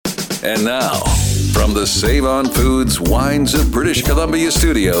And now, from the Save On Foods Wines of British Columbia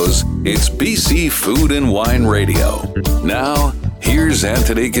studios, it's BC Food and Wine Radio. Now, here's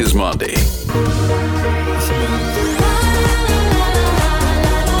Anthony Gismondi.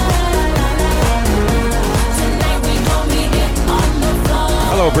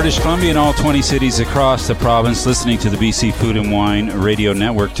 Hello, British Columbia and all 20 cities across the province listening to the BC Food and Wine Radio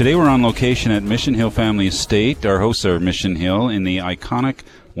Network. Today we're on location at Mission Hill Family Estate. Our hosts are Mission Hill in the iconic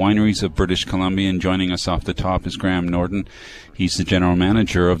wineries of British Columbia, and joining us off the top is Graham Norton. He's the general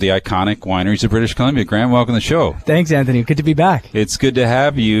manager of the iconic wineries of British Columbia. Graham, welcome to the show. Thanks, Anthony. Good to be back. It's good to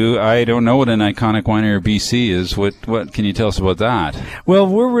have you. I don't know what an iconic winery of BC is. What can you tell us about that? Well,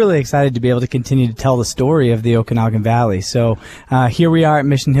 we're really excited to be able to continue to tell the story of the Okanagan Valley. So here we are at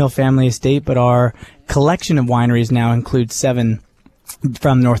Mission Hill Family Estate, but our collection of wineries now includes 7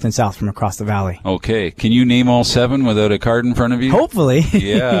 from north and south from across the valley. Okay. Can you name all 7 without a card in front of you? Hopefully.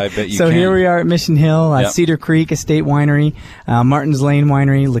 Yeah, I bet you so can. Here we are at Mission Hill, Yep. Cedar Creek Estate Winery, Martin's Lane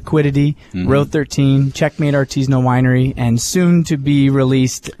Winery, Liquidity, Road 13, Checkmate Artisanal Winery, and soon to be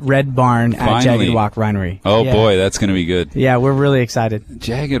released Red Barn at Finally. Jagged Rock Winery. Oh, Yeah. boy, that's going to be good. Yeah, we're really excited.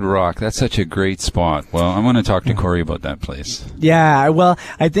 Jagged Rock, that's such a great spot. Well, I want to talk to Corey about that place. Yeah, well,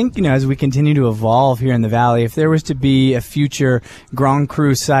 I think, as we continue to evolve here in the Valley, if there was to be a future Grand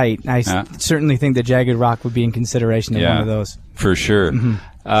Cru site, I certainly think that Jagged Rock would be in consideration of one of those. For sure.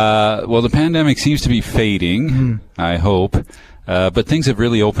 Well, the pandemic seems to be fading, I hope, but things have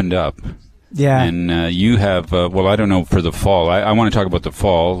really opened up. Yeah. And you have, I don't know for the fall. I want to talk about the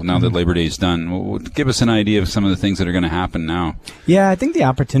fall now that Labor Day's done. Give us an idea of some of the things that are going to happen now. Yeah, I think the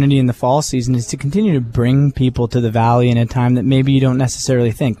opportunity in the fall season is to continue to bring people to the Valley in a time that maybe you don't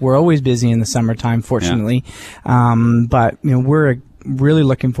necessarily think. We're always busy in the summertime, fortunately. But, we're really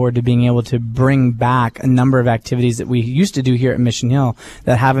looking forward to being able to bring back a number of activities that we used to do here at Mission Hill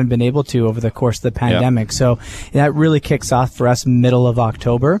that haven't been able to over the course of the pandemic. So that really kicks off for us middle of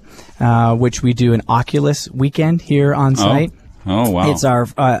October, which we do an Oculus weekend here on site. Oh, wow. It's our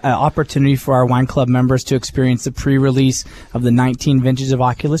opportunity for our wine club members to experience the pre-release of the 19 vintage of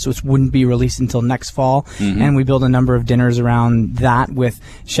Oculus, which wouldn't be released until next fall. And we build a number of dinners around that with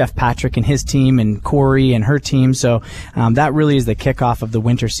Chef Patrick and his team and Corey and her team. So that really is the kickoff of the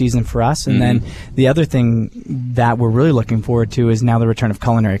winter season for us. And then the other thing that we're really looking forward to is now the return of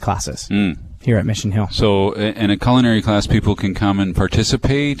culinary classes. Here at Mission Hill. So, in a culinary class, people can come and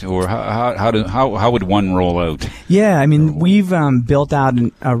participate, or how would one roll out? Yeah, I mean, we've built out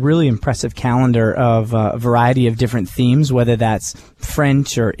a really impressive calendar of a variety of different themes, whether that's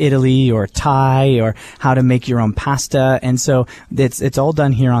French or Italy or Thai or how to make your own pasta. And so it's all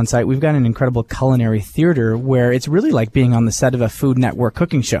done here on site. We've got an incredible culinary theater where it's really like being on the set of a Food Network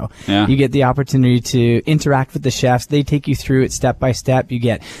cooking show. Yeah. You get the opportunity to interact with the chefs. They take you through it step by step. You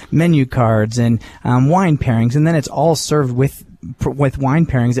get menu cards and wine pairings, and then it's all served with wine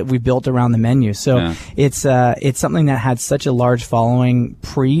pairings that we built around the menu. So it's something that had such a large following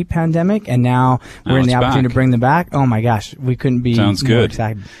pre-pandemic, and now we're in the opportunity to bring them back. Oh my gosh, we couldn't be more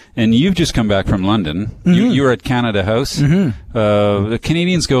excited. And you've just come back from London. You were at Canada House. The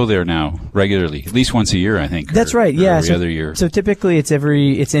Canadians go there now regularly, at least once a year, I think. That's right. Yeah. Every other year. So typically it's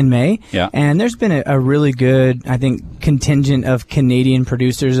in May. Yeah. And there's been a really good, I think, contingent of Canadian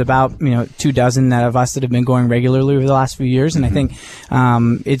producers, about 24 of us that have been going regularly over the last few years, and I think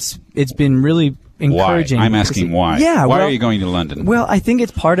it's been really encouraging. Why? I'm asking why. Yeah. Why are you going to London? Well, I think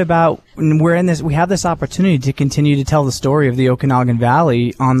it's part about we have this opportunity to continue to tell the story of the Okanagan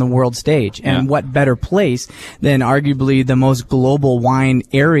Valley on the world stage. And what better place than arguably the most global wine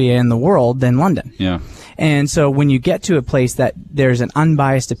area in the world than London? Yeah. And so when you get to a place that there's an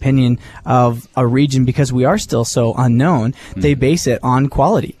unbiased opinion of a region, because we are still so unknown, they base it on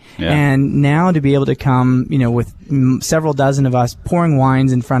quality. Yeah. And now to be able to come, with several dozen of us pouring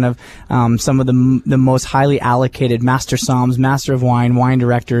wines in front of some of the most highly allocated master somms, master of wine, wine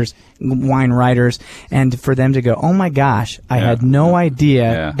directors, wine writers, and for them to go, oh my gosh, I had no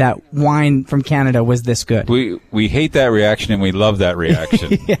idea that wine from Canada was this good. We hate that reaction and we love that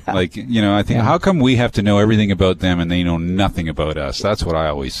reaction. Like, I think, how come we have to know everything about them and they know nothing about us? That's what I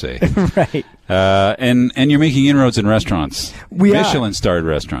always say. Right. And you're making inroads in restaurants. We are. Michelin-starred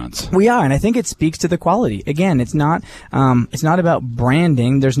restaurants. We are, and I think it speaks to the quality. Again, it's not about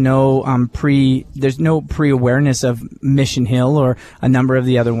branding. There's no pre-awareness of Mission Hill or a number of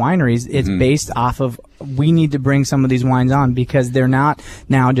the other wineries. It's based off of, we need to bring some of these wines on because they're not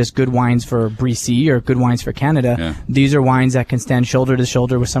now just good wines for BC or good wines for Canada. Yeah. These are wines that can stand shoulder to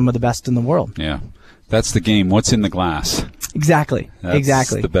shoulder with some of the best in the world. Yeah. That's the game. What's in the glass? Exactly. That's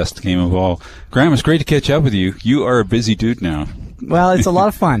the best game of all. Graham, it's great to catch up with you. You are a busy dude now. Well, it's a lot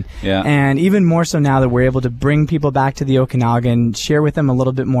of fun. Yeah. And even more so now that we're able to bring people back to the Okanagan, share with them a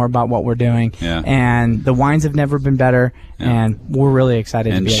little bit more about what we're doing. Yeah. And the wines have never been better, and we're really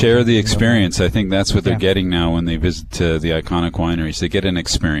excited to be able share to the experience. I think that's what they're Yeah. getting now when they visit the iconic wineries. They get an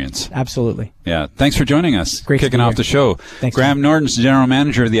experience. Absolutely. Yeah. Thanks for joining us. Great to Kicking be off here. the show. Thanks, Graham Norton's the general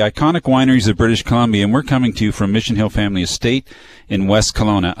manager of the iconic wineries of British Columbia, and we're coming to you from Mission Hill Family Estate in West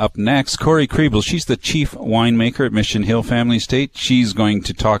Kelowna. Up next, Corey Kriebel. She's the chief winemaker at Mission Hill Family Estate. She's going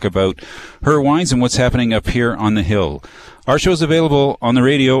to talk about her wines and what's happening up here on the hill. Our show is available on the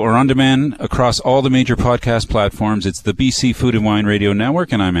radio or on demand across all the major podcast platforms. It's the BC Food and Wine Radio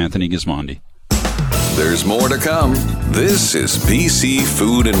Network, and I'm Anthony Gismondi. There's more to come. This is BC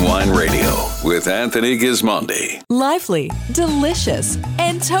Food and Wine Radio with Anthony Gismondi. Lively, delicious,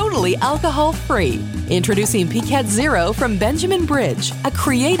 and totally alcohol-free. Introducing Piquette Zero from Benjamin Bridge, a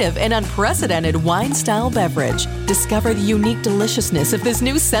creative and unprecedented wine-style beverage. Discover the unique deliciousness of this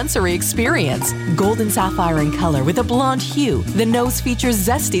new sensory experience. Golden sapphire in color with a blonde hue, the nose features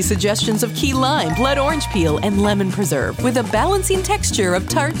zesty suggestions of key lime, blood orange peel, and lemon preserve with a balancing texture of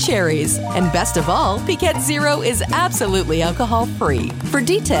tart cherries. And best of all, Piquette Zero is absolutely alcohol-free. For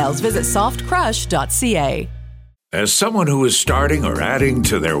details, visit softcrush.ca. As someone who is starting or adding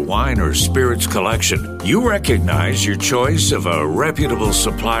to their wine or spirits collection, you recognize your choice of a reputable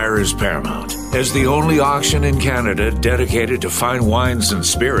supplier is paramount. As the only auction in Canada dedicated to fine wines and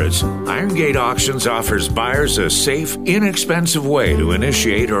spirits, Iron Gate Auctions offers buyers a safe, inexpensive way to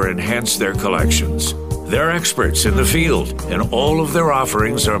initiate or enhance their collections. They're experts in the field, and all of their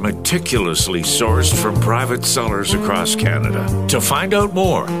offerings are meticulously sourced from private sellers across Canada. To find out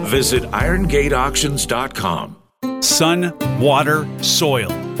more, visit irongateauctions.com. Sun, water,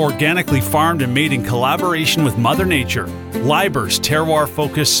 soil. Organically farmed and made in collaboration with Mother Nature. Liber's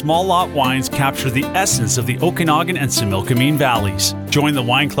terroir-focused small lot wines capture the essence of the Okanagan and Similkameen valleys. Join the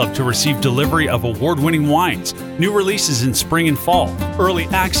wine club to receive delivery of award-winning wines, new releases in spring and fall, early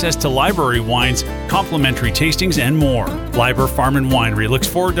access to library wines, complimentary tastings, and more. Liber Farm and Winery looks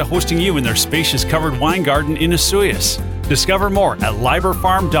forward to hosting you in their spacious covered wine garden in Osoyoos. Discover more at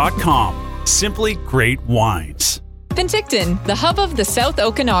liberfarm.com. Simply great wines. Penticton, the hub of the South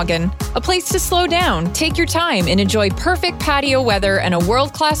Okanagan. A place to slow down, take your time, and enjoy perfect patio weather and a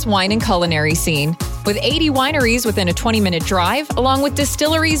world-class wine and culinary scene. With 80 wineries within a 20-minute drive, along with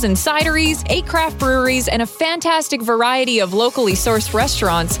distilleries and cideries, 8 craft breweries, and a fantastic variety of locally sourced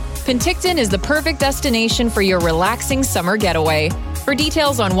restaurants, Penticton is the perfect destination for your relaxing summer getaway. For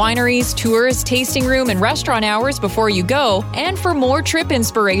details on wineries, tours, tasting room, and restaurant hours before you go, and for more trip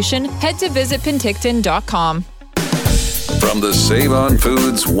inspiration, head to visitpenticton.com. From the Save On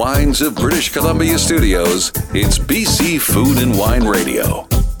Foods Wines of British Columbia studios, it's BC Food and Wine Radio.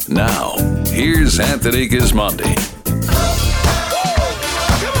 Now, here's Anthony Gismondi.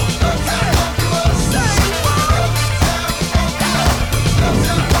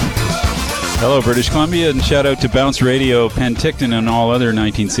 Hello, British Columbia, and shout out to Bounce Radio, Penticton, and all other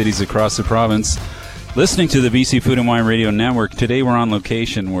 19 cities across the province. Listening to the BC Food and Wine Radio Network. Today we're on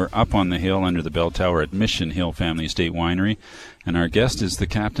location. We're up on the hill under the bell tower at Mission Hill Family Estate Winery. And our guest is the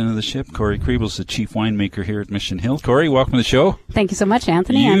captain of the ship, Corey Kriebel, the chief winemaker here at Mission Hill. Corey, welcome to the show. Thank you so much,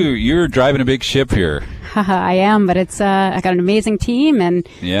 Anthony. You're driving a big ship here. I am, but it's I got an amazing team, and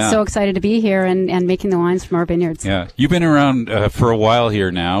so excited to be here and making the wines from our vineyards. Yeah, you've been around for a while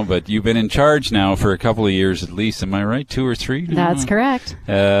here now, but you've been in charge now for a couple of years at least. Am I right? 2 or 3? That's correct.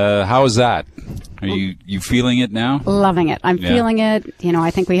 How is that? Are you feeling it now? Loving it. I'm feeling it. You know,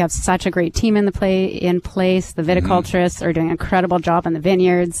 I think we have such a great team in place. The viticulturists are doing an incredible job in the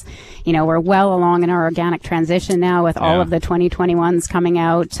vineyards. You know, we're well along in our organic transition now with all of the 2021s coming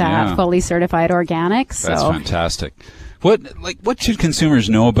out fully certified organic. So. That's fantastic. What should consumers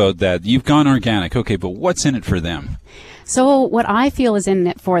know about that? You've gone organic, okay, but what's in it for them? So what I feel is in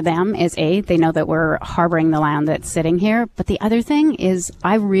it for them is they know that we're harboring the land that's sitting here. But the other thing is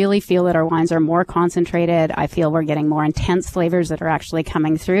I really feel that our wines are more concentrated. I feel we're getting more intense flavors that are actually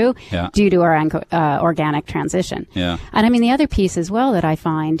coming through due to our organic transition. Yeah. And I mean, the other piece as well that I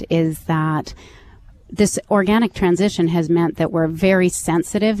find is that this organic transition has meant that we're very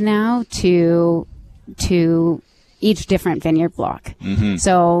sensitive now to each different vineyard block. Mm-hmm.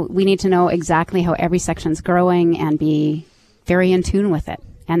 So we need to know exactly how every section's growing and be very in tune with it.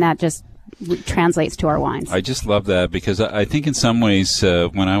 And that just translates to our wines. I just love that because I think in some ways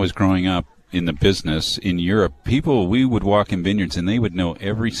when I was growing up in the business in Europe, we would walk in vineyards and they would know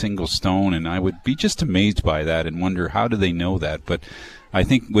every single stone, and I would be just amazed by that and wonder how do they know that. But I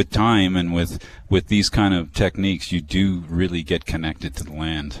think with time and with these kind of techniques, you do really get connected to the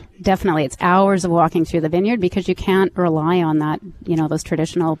land. Definitely. It's hours of walking through the vineyard because you can't rely on that, those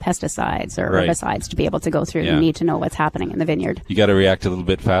traditional pesticides or herbicides to be able to go through. Yeah. You need to know what's happening in the vineyard. You got to react a little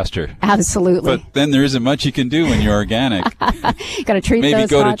bit faster. Absolutely. But then there isn't much you can do when you're organic. You got to treat Maybe those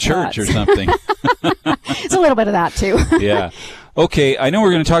go to hot church spots. or something. It's a little bit of that too. Yeah. Okay, I know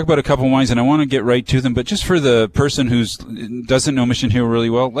we're going to talk about a couple of wines, and I want to get right to them, but just for the person who doesn't know Mission Hill really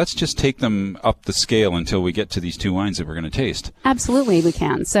well, let's just take them up the scale until we get to these two wines that we're going to taste. Absolutely, we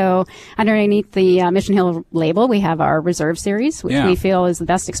can. So underneath the Mission Hill label, we have our Reserve Series, which we feel is the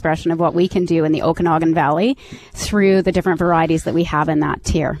best expression of what we can do in the Okanagan Valley through the different varieties that we have in that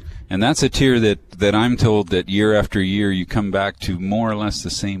tier. And that's a tier that I'm told that year after year you come back to more or less the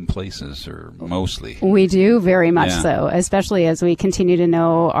same places, or mostly. We do, very much so, especially as we continue to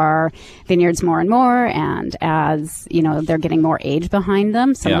know our vineyards more and more, and as, they're getting more age behind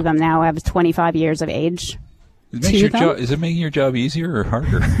them. Some of them now have 25 years of age. Is it making your job easier or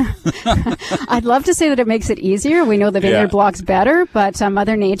harder? I'd love to say that it makes it easier. We know the vineyard blocks better, but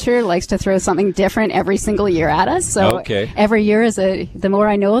Mother Nature likes to throw something different every single year at us. So every year the more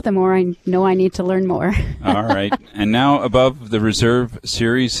I know I need to learn more. All right. And now above the Reserve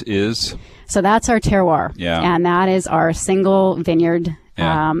Series is? So that's our terroir. Yeah. And that is our single vineyard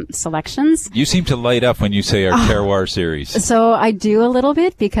selections. You seem to light up when you say our terroir series. So I do a little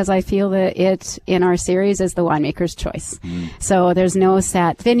bit because I feel that it in our series is the winemaker's choice. So there's no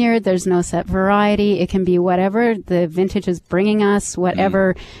set vineyard, there's no set variety. It can be whatever the vintage is bringing us,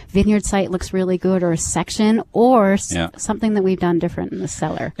 whatever vineyard site looks really good, or a section, or something that we've done different in the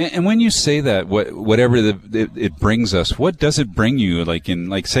cellar. And when you say that, whatever it brings us, what does it bring you?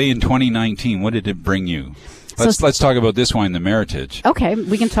 Like say in 2019, what did it bring you? Let's talk about this wine, the Meritage. Okay,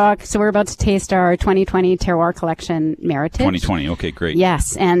 we can talk. So we're about to taste our 2020 Terroir Collection Meritage. 2020, okay, great.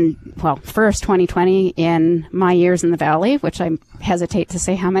 Yes, and first 2020 in my years in the Valley, which I hesitate to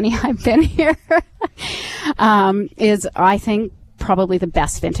say how many I've been here, is, I think, probably the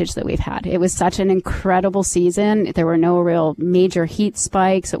best vintage that we've had. It was such an incredible season. There were no real major heat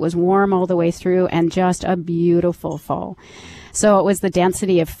spikes. It was warm all the way through, and just a beautiful fall. So it was the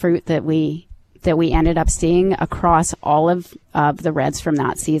density of fruit that we ended up seeing across all of the reds from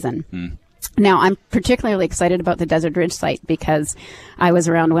that season. Now, I'm particularly excited about the Desert Ridge site because I was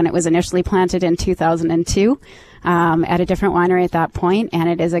around when it was initially planted in 2002 at a different winery at that point, and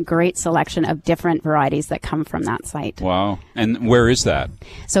it is a great selection of different varieties that come from that site. Wow. And where is that?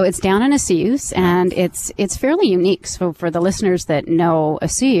 So it's down in Osoyoos, and it's fairly unique. So for the listeners that know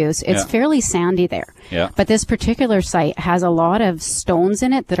Osoyoos, it's fairly sandy there. Yeah. But this particular site has a lot of stones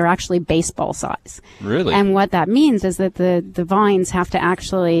in it that are actually baseball size. Really? And what that means is that the vines have to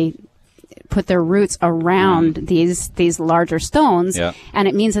actually put their roots around these larger stones, and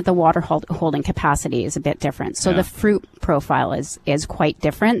it means that the water holding capacity is a bit different. So the fruit profile is quite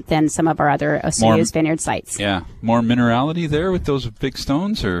different than some of our other Osoyoos vineyard sites. Yeah, more minerality there with those big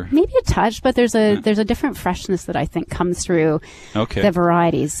stones, or maybe a touch, but there's a different freshness that I think comes through the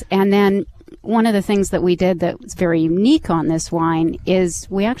varieties. And then one of the things that we did that was very unique on this wine is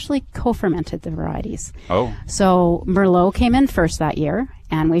we actually co-fermented the varieties. Oh. So Merlot came in first that year,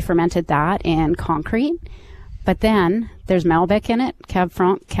 and we fermented that in concrete. But then there's Malbec in it, Cab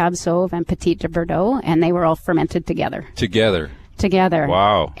Franc, Cab Sauv, and Petit de Bordeaux, and they were all fermented together. Together.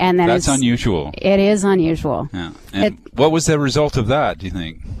 Wow. And then that's unusual. It is unusual. Yeah. And what was the result of that, do you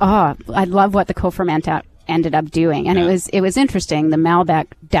think? I love what the co-ferment ended up doing, and it was interesting. The Malbec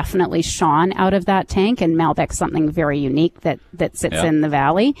definitely shone out of that tank, and Malbec's something very unique that sits in the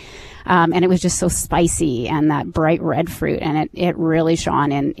valley, and it was just so spicy and that bright red fruit, and it really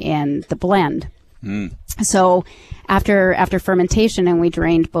shone in the blend. So after fermentation, and we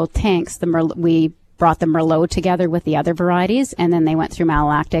drained both tanks, we brought the Merlot together with the other varieties, and then they went through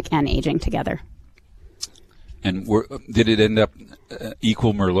malolactic and aging together. And did it end up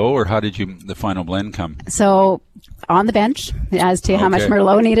equal Merlot, or how did the final blend come? So on the bench as to how much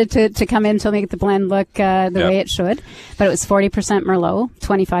Merlot needed to come in to make the blend look the way it should. But it was 40% Merlot,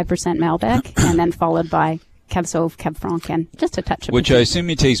 25% Malbec, and then followed by Cab Sauv, Cab Franc, and just a touch of Which I assume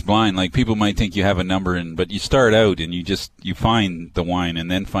you taste blind. Like, people might think you have a number but you start out and you find the wine and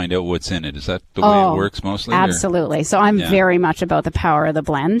then find out what's in it. Is that the way it works mostly? Absolutely. So I'm very much about the power of the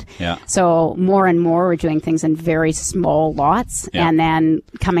blend. Yeah. So more and more we're doing things in very small lots and then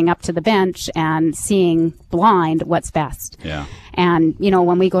coming up to the bench and seeing blind what's best. Yeah. And,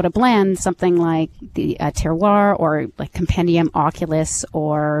 when we go to blend something like the terroir or like Compendium Oculus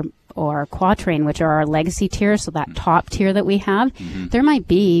or or Quatrain, which are our legacy tier, so that top tier that we have, there might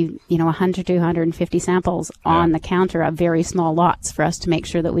be, 100 to 150 samples on the counter of very small lots for us to make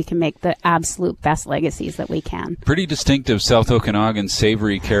sure that we can make the absolute best legacies that we can. Pretty distinctive South Okanagan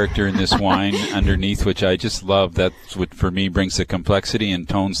savory character in this wine underneath, which I just love. That's what, for me, brings the complexity and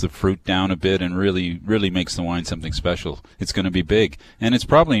tones the fruit down a bit and really, really makes the wine something special. It's going to be big, and it's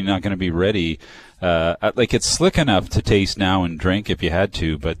probably not going to be ready. It's slick enough to taste now and drink if you had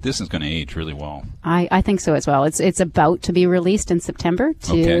to, but this is going to age really well. I think so as well. It's about to be released in September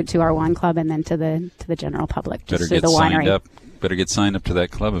to our wine club and then to the general public. Better get signed up. Better get signed up to that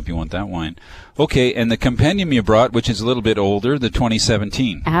club if you want that wine. Okay, and the compendium you brought, which is a little bit older, the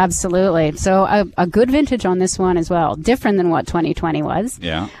 2017. Absolutely. So a good vintage on this one as well. Different than what 2020 was.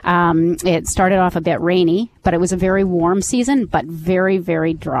 Yeah. It started off a bit rainy, but it was a very warm season, but very,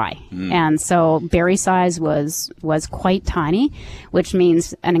 very dry. And so berry size was quite tiny, which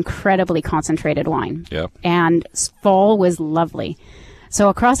means an incredibly concentrated wine. Yep. And fall was lovely. So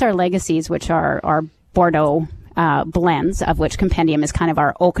across our legacies, which are our Bordeaux blends, of which Compendium is kind of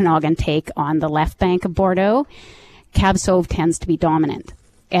our Okanagan take on the left bank of Bordeaux, Cab Sauv tends to be dominant.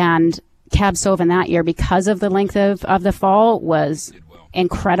 And Cab Sauv in that year, because of the length of the fall, was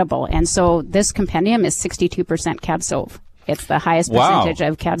incredible. And so this Compendium is 62% Cab Sauv. It's the highest percentage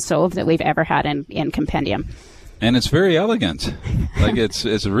of Cab Sauv that we've ever had in Compendium. And it's very elegant.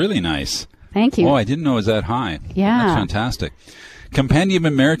 It's really nice. Thank you. Oh, I didn't know it was that high. Yeah. That's fantastic. Compendium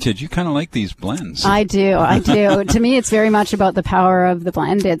and Meritage, you kind of like these blends. I do. To me, it's very much about the power of the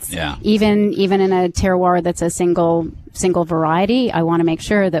blend. It's even in a terroir that's a single variety, I want to make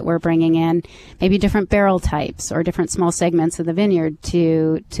sure that we're bringing in maybe different barrel types or different small segments of the vineyard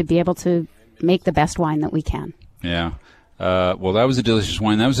to be able to make the best wine that we can. Yeah. Well, that was a delicious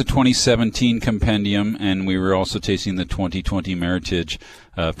wine. That was a 2017 Compendium, and we were also tasting the 2020 Meritage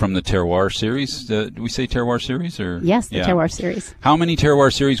from the Terroir series. Do we say Terroir series? Yes, the Terroir series. How many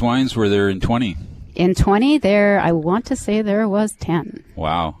Terroir series wines were there in 20? In 20, I want to say there was 10.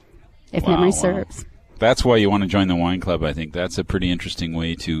 Wow. If memory serves. That's why you want to join the wine club, I think. That's a pretty interesting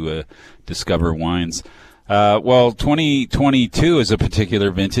way to discover wines. 2022 is a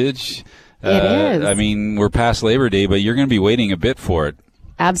particular vintage. It is. I mean, we're past Labor Day, but you're going to be waiting a bit for it.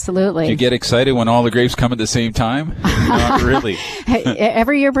 Absolutely. Do you get excited when all the grapes come at the same time? Not really.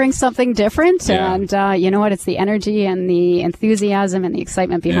 Every year brings something different, and you know what? It's the energy and the enthusiasm and the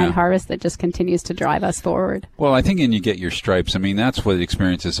excitement behind harvest that just continues to drive us forward. Well, I think when you get your stripes, I mean, that's what the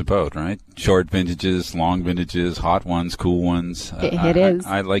experience is about, right? Short vintages, long vintages, hot ones, cool ones. It is.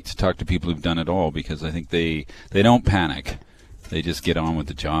 I like to talk to people who've done it all because I think they don't panic. They just get on with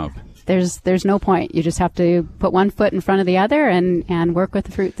the job. There's no point. You just have to put one foot in front of the other and work with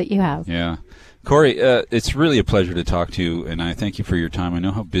the fruit that you have. Yeah. Corey, it's really a pleasure to talk to you, and I thank you for your time. I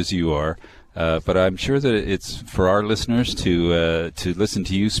know how busy you are, but I'm sure that it's for our listeners to listen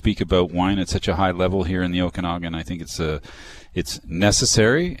to you speak about wine at such a high level here in the Okanagan. I think it's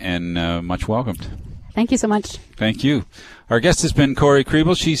necessary and much welcomed. Thank you so much. Thank you. Our guest has been Corey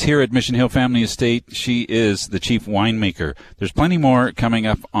Kriebel. She's here at Mission Hill Family Estate. She is the chief winemaker. There's plenty more coming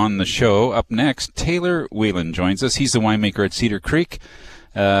up on the show. Up next, Taylor Whelan joins us. He's the winemaker at Cedar Creek,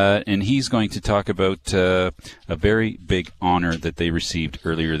 and he's going to talk about a very big honor that they received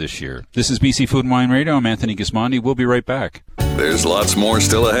earlier this year. This is BC Food and Wine Radio. I'm Anthony Gismondi. We'll be right back. There's lots more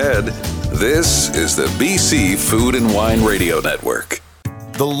still ahead. This is the BC Food and Wine Radio Network.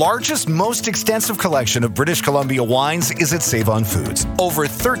 The largest, most extensive collection of British Columbia wines is at Save-On-Foods. Over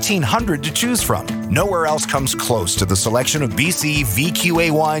 1,300 to choose from. Nowhere else comes close to the selection of BC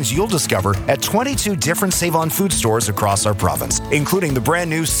VQA wines you'll discover at 22 different Save-On-Food stores across our province, including the brand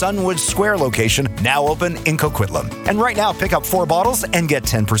new Sunwood Square location, now open in Coquitlam. And right now, pick up 4 bottles and get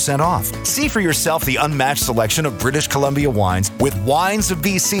 10% off. See for yourself the unmatched selection of British Columbia wines with Wines of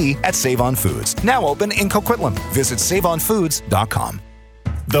BC at Save-On-Foods, now open in Coquitlam. Visit saveonfoods.com.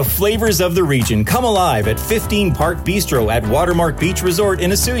 The flavors of the region come alive at 15 Park Bistro at Watermark Beach Resort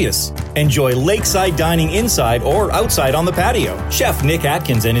in Osoyoos. Enjoy lakeside dining inside or outside on the patio. Chef Nick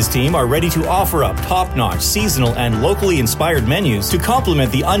Atkins and his team are ready to offer up top-notch seasonal and locally inspired menus to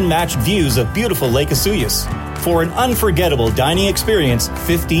complement the unmatched views of beautiful Lake Osoyoos. For an unforgettable dining experience,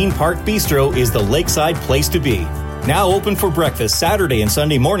 15 Park Bistro is the lakeside place to be. Now open for breakfast Saturday and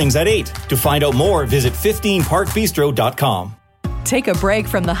Sunday mornings at 8. To find out more, visit 15parkbistro.com. Take a break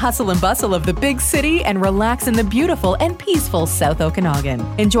from the hustle and bustle of the big city and relax in the beautiful and peaceful South Okanagan.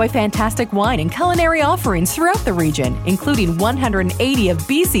 Enjoy fantastic wine and culinary offerings throughout the region, including 180 of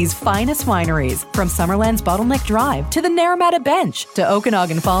BC's finest wineries, from Summerland's Bottleneck Drive to the Naramata Bench to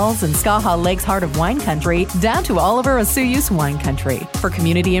Okanagan Falls and Skaha Lake's Heart of Wine Country, down to Oliver Osuyus Wine Country. For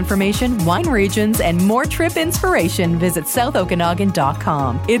community information, wine regions, and more trip inspiration, visit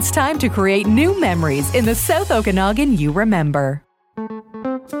SouthOkanagan.com. It's time to create new memories in the South Okanagan you remember.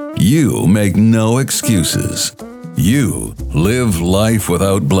 You make no excuses. You live life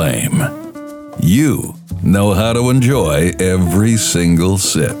without blame. You know how to enjoy every single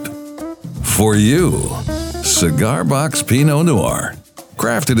sip. For you, Cigar Box Pinot Noir,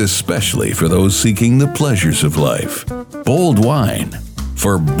 crafted especially for those seeking the pleasures of life. Bold wine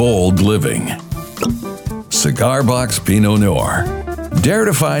for bold living. Cigar Box Pinot Noir. Dare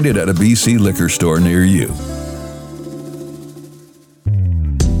to find it at a BC liquor store near you.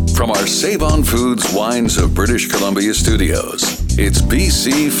 From our Save-On Foods Wines of British Columbia studios, it's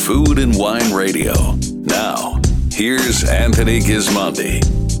BC Food and Wine Radio. Now, here's Anthony Gismondi.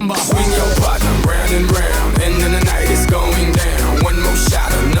 Swing your partner round and round, and then the night is going down. One more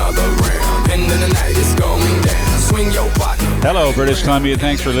shot, another round, and then the night is going down. Swing your partner. Hello, British Columbia.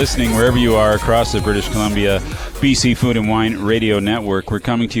 Thanks for listening wherever you are across the British Columbia BC Food and Wine Radio Network. We're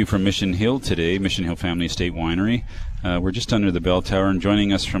coming to you from Mission Hill today, Mission Hill Family Estate Winery. We're just under the bell tower, and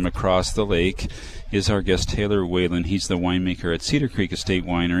joining us from across the lake is our guest Taylor Whalen. He's the winemaker at Cedar Creek Estate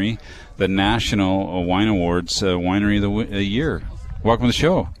Winery, the National Wine Awards Winery of the Year. Welcome to the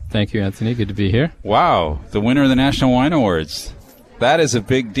show. Thank you, Anthony. Good to be here. Wow, the winner of the National Wine Awards. That is a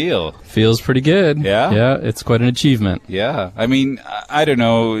big deal. Feels pretty good. Yeah? Yeah, it's quite an achievement. Yeah. I mean, I don't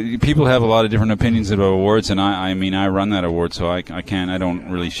know. People have a lot of different opinions about awards, and I mean, I run that award, so I don't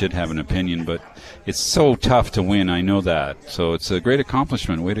really should have an opinion, but it's so tough to win. I know that. So it's a great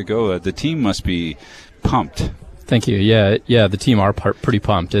accomplishment. Way to go. The team must be pumped. Thank you. Yeah, the team are pretty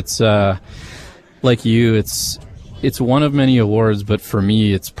pumped. It's, like you, it's one of many awards, but for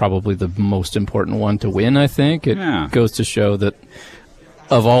me, it's probably the most important one to win, I think. It goes to show that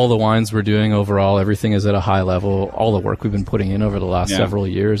of all the wines we're doing overall, everything is at a high level. All the work we've been putting in over the last several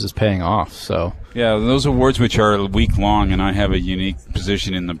years is paying off. So yeah, those awards which are a week long, and I have a unique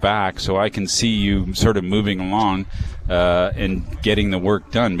position in the back, so I can see you sort of moving along and getting the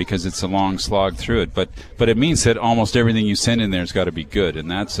work done, because it's a long slog through it. But it means that almost everything you send in there has got to be good,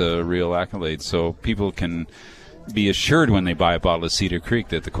 and that's a real accolade. So people can be assured when they buy a bottle of Cedar Creek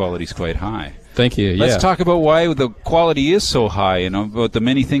that the quality is quite high. Thank you. Let's talk about why the quality is so high, and about the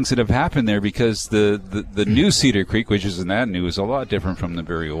many things that have happened there, because the new Cedar Creek, which isn't that new, is a lot different from the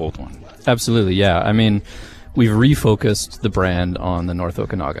very old one. Absolutely, yeah. I mean, we've refocused the brand on the North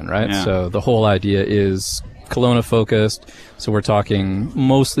Okanagan, right? Yeah. So the whole idea is Kelowna focused. So we're talking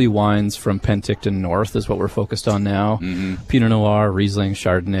mostly wines from Penticton North is what we're focused on now. Mm-hmm. Pinot Noir, Riesling,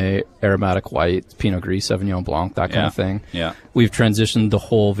 Chardonnay, aromatic white, Pinot Gris, Sauvignon Blanc, that kind of thing. Yeah. We've transitioned the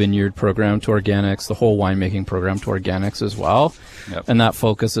whole vineyard program to organics, the whole winemaking program to organics as well. Yep. And that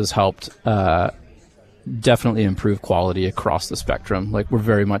focus has helped definitely improve quality across the spectrum. Like, we're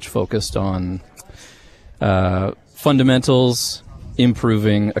very much focused on fundamentals,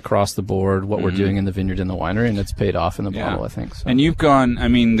 improving across the board what we're doing in the vineyard and the winery, and it's paid off in the bottle, I think. So. And you've gone, I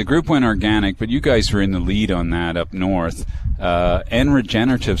mean, the group went organic, but you guys were in the lead on that up north, and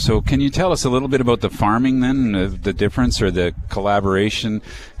regenerative. So can you tell us a little bit about the farming then, the difference or the collaboration,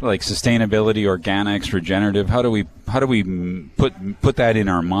 like sustainability, organics, regenerative? How do we put that in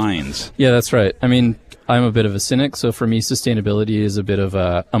our minds? Yeah, that's right. I mean, I'm a bit of a cynic, so for me, sustainability is a bit of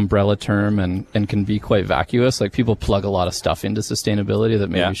a umbrella term and can be quite vacuous. Like, people plug a lot of stuff into sustainability that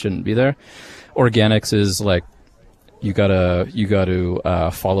maybe shouldn't be there. Organics is like, you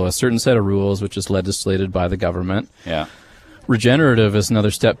gotta follow a certain set of rules, which is legislated by the government. Yeah. Regenerative is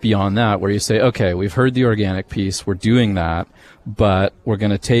another step beyond that, where you say, okay, we've heard the organic piece, we're doing that, but we're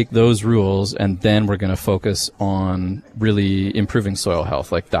going to take those rules and then we're going to focus on really improving soil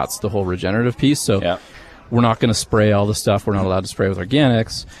health. Like, that's the whole regenerative piece. So we're not going to spray all the stuff we're not allowed to spray with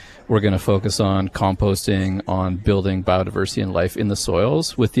organics. We're going to focus on composting, on building biodiversity and life in the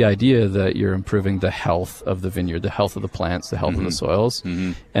soils, with the idea that you're improving the health of the vineyard, the health of the plants, the health of the soils,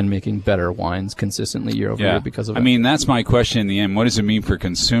 and making better wines consistently year over year because of it. I mean, that's my question in the end. What does it mean for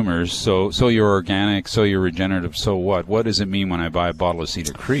consumers? So you're organic, so you're regenerative, so what? What does it mean when I buy a bottle of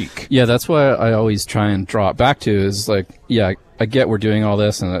Cedar Creek? Yeah, that's why I always try and draw it back to is like, I get we're doing all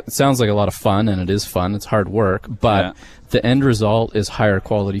this, and it sounds like a lot of fun, and it is fun. It's hard work, but the end result is higher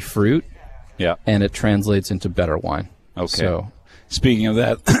quality fruit, and it translates into better wine. Okay. Speaking of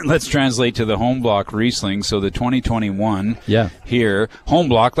that, let's translate to the home block Riesling. So the 2021 here, home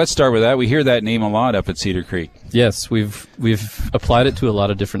block, let's start with that. We hear that name a lot up at Cedar Creek. Yes, we've applied it to a lot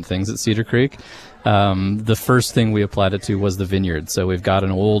of different things at Cedar Creek. The first thing we applied it to was the vineyard. So we've got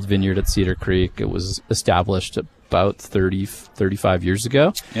an old vineyard at Cedar Creek. It was established about 35 years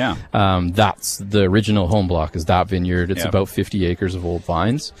ago. Yeah. That's the original home block, is that vineyard. It's about 50 acres of old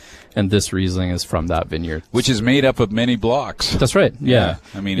vines. And this Riesling is from that vineyard. Which is made up of many blocks. That's right, yeah.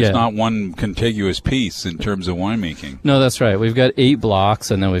 I mean, it's not one contiguous piece in terms of winemaking. No, that's right. We've got 8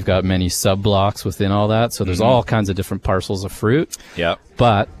 blocks, and then we've got many sub-blocks within all that. So there's all kinds of different parcels of fruit. Yeah.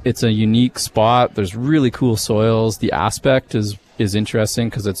 But it's a unique spot. There's really cool soils. The aspect is interesting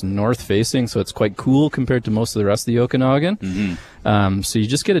because it's north-facing, so it's quite cool compared to most of the rest of the Okanagan. So you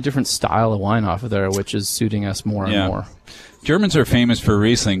just get a different style of wine off of there, which is suiting us more and more. Germans are famous for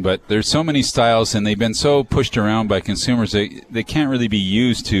Riesling, but there's so many styles, and they've been so pushed around by consumers, they can't really be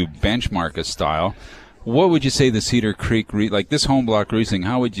used to benchmark a style. What would you say the Cedar Creek, like this home block Riesling,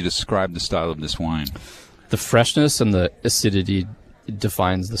 how would you describe the style of this wine? The freshness and the acidity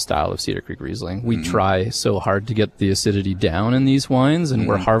defines the style of Cedar Creek Riesling. We try so hard to get the acidity down in these wines, and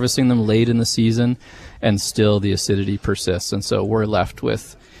we're harvesting them late in the season, and still the acidity persists. And so we're left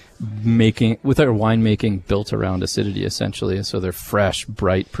with our winemaking built around acidity, essentially. So they're fresh,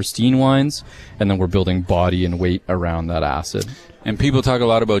 bright, pristine wines, and then we're building body and weight around that acid. And people talk a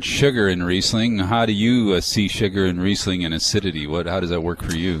lot about sugar in Riesling. How do you see sugar in Riesling and acidity? How does that work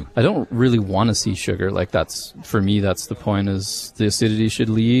for you? I don't really want to see sugar. Like, for me, that's the point, is the acidity should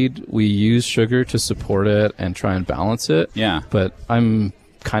lead. We use sugar to support it and try and balance it. Yeah. But I'm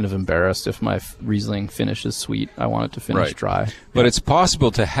kind of embarrassed if my Riesling finishes sweet. I want it to finish dry. But it's possible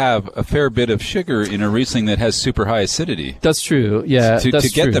to have a fair bit of sugar in a Riesling that has super high acidity. That's true. Yeah, to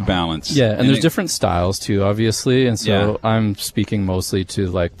get the balance. Yeah, and there's different styles too, obviously. And so I'm speaking mostly to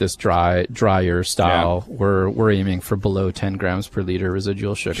like this drier style. We're aiming for below 10 grams per liter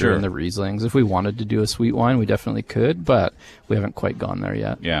residual sugar in the Rieslings. If we wanted to do a sweet wine, we definitely could, but we haven't quite gone there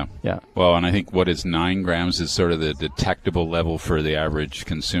yet. Yeah. Yeah. Well, and I think 9 grams is sort of the detectable level for the average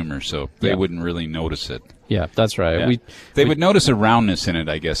consumer, so they wouldn't really notice it. Yeah, that's right. Yeah. They would notice a roundness in it,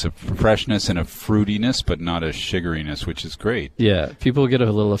 I guess, a freshness and a fruitiness, but not a sugariness, which is great. Yeah, people get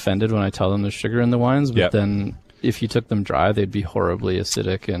a little offended when I tell them there's sugar in the wines, but then if you took them dry, they'd be horribly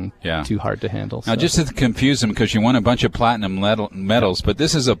acidic and too hard to handle. Now, just to confuse them, because you won a bunch of platinum medals, but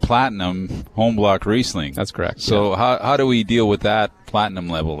this is a platinum home block Riesling. That's correct. So how do we deal with that platinum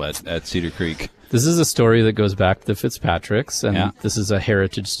level at Cedar Creek? This is a story that goes back to the Fitzpatricks, and this is a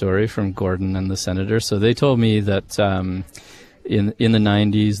heritage story from Gordon and the Senator. So they told me that in the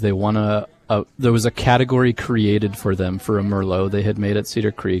 90s they won there was a category created for them for a Merlot they had made at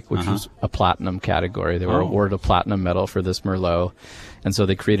Cedar Creek, which was a platinum category. They were awarded a platinum medal for this Merlot. And so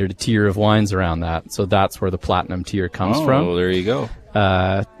they created a tier of wines around that. So that's where the platinum tier comes from. Oh, there you go.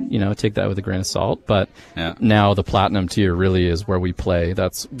 Take that with a grain of salt. But now the platinum tier really is where we play.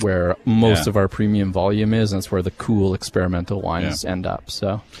 That's where most of our premium volume is, and it's where the cool experimental wines end up.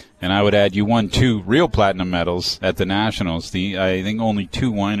 So. And I would add, you won 2 real platinum medals at the Nationals. I think only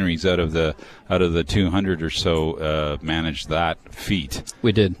 2 wineries out of the 200 or so managed that feat.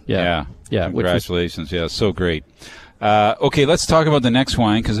 We did, yeah. Congratulations, so great. Okay, let's talk about the next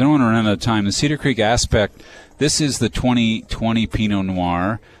wine, because I don't want to run out of time. The Cedar Creek Aspect. This is the 2020 Pinot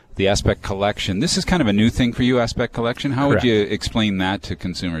Noir, the Aspect Collection. This is kind of a new thing for you, Aspect Collection. How would you explain that to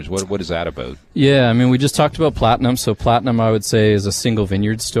consumers? What is that about? Yeah, I mean, we just talked about Platinum. So Platinum, I would say, is a single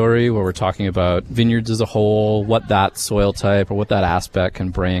vineyard story where we're talking about vineyards as a whole, what that soil type or what that aspect can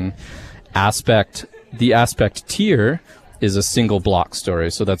bring. The Aspect tier is a single block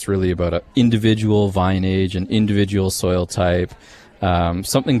story. So that's really about an individual vine age, an individual soil type,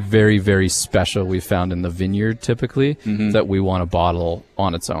 something very, very special we found in the vineyard typically that we want to bottle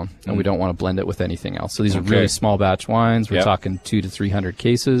on its own, and we don't want to blend it with anything else. So these are really small batch wines. We're talking 200 to 300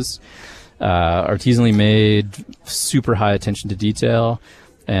 cases, artisanally made, super high attention to detail.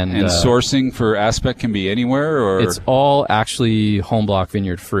 And sourcing for Aspect can be anywhere, or it's all actually home block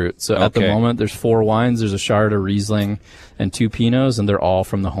vineyard fruit. So at the moment, there's 4 wines. There's a Chard, a Riesling, and 2 Pinots, and they're all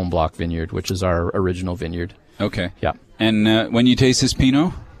from the home block vineyard, which is our original vineyard. Okay. Yeah. And when you taste this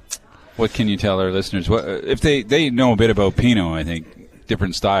Pinot, what can you tell our listeners? What if they know a bit about Pinot? I think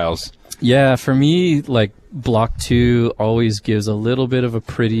different styles. Yeah, for me, like Block 2 always gives a little bit of a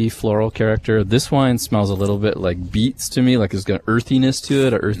pretty floral character. This wine smells a little bit like beets to me, like it's got earthiness to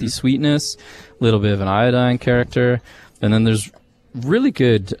it, an earthy sweetness, a little bit of an iodine character. And then there's really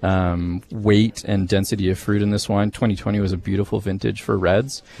good weight and density of fruit in this wine. 2020 was a beautiful vintage for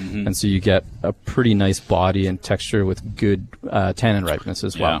reds, and so you get a pretty nice body and texture with good tannin ripeness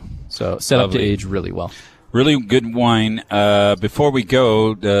as well. So set up to age really well. Really good wine. Before we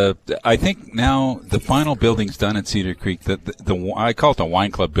go, I think now the final building's done at Cedar Creek. I call it the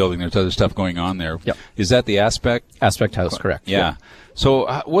Wine Club building. There's other stuff going on there. Yep. Is that the Aspect? Aspect House, correct. Yeah.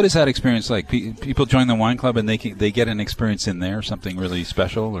 So what is that experience like? People join the Wine Club and they get an experience in there, something really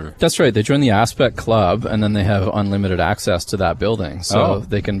special? Or That's right. They join the Aspect Club, and then they have unlimited access to that building. So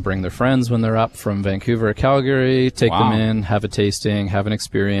they can bring their friends when they're up from Vancouver or Calgary, take them in, have a tasting, have an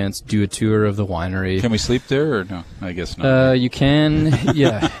experience, do a tour of the winery. Can we sleep there or no? I guess not. You can.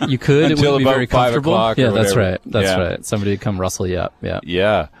 Yeah, you could. Until it would be about very comfortable. 5 o'clock Yeah, or that's whatever. right. That's right. Somebody would come rustle you up. Yeah.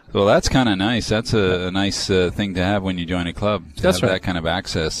 Yeah. Well, that's kind of nice. That's a nice thing to have when you join a club. That's right. That kind of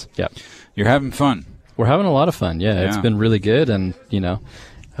access. Yeah. You're having fun. We're having a lot of fun. Yeah. It's been really good. And,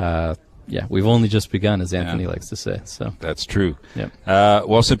 we've only just begun, as Anthony likes to say. So that's true. Yep.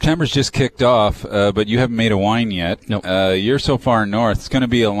 Well, September's just kicked off, but you haven't made a wine yet. Nope. You're so far north. It's going to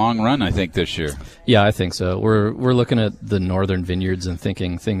be a long run, I think, this year. Yeah, I think so. We're looking at the northern vineyards and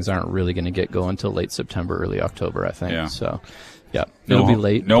thinking things aren't really going to get going until late September, early October, I think. Yeah. So, yeah, it'll be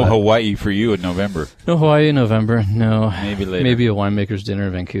late. No Hawaii for you in November. No Hawaii in November. No. Maybe later. Maybe a winemaker's dinner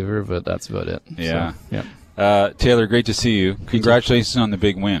in Vancouver, but that's about it. Yeah. So, yeah. Taylor, great to see you. Congratulations on the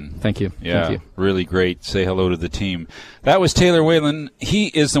big win. Thank you. Yeah, Thank you. Really great. Say hello to the team. That was Taylor Whalen. He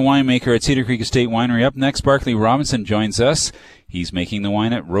is the winemaker at Cedar Creek Estate Winery. Up next, Barclay Robinson joins us. He's making the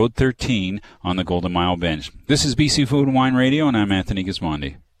wine at Road 13 on the Golden Mile Bench. This is BC Food and Wine Radio, and I'm Anthony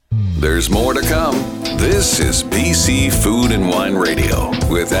Gismondi. There's more to come. This is BC Food and Wine Radio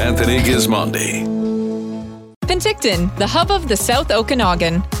with Anthony Gismondi. Penticton, the hub of the South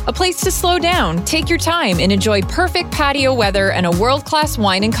Okanagan. A place to slow down, take your time, and enjoy perfect patio weather and a world-class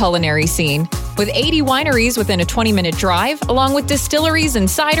wine and culinary scene. With 80 wineries within a 20-minute drive, along with distilleries and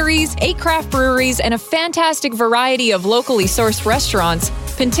cideries, 8 craft breweries, and a fantastic variety of locally sourced restaurants,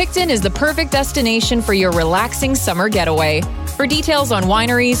 Penticton is the perfect destination for your relaxing summer getaway. For details on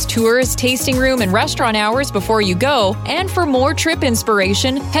wineries, tours, tasting room, and restaurant hours before you go, and for more trip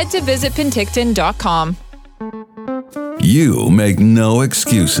inspiration, head to visitpenticton.com. You make no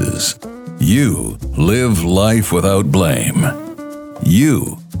excuses. You live life without blame.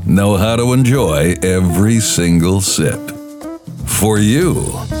 You know how to enjoy every single sip. For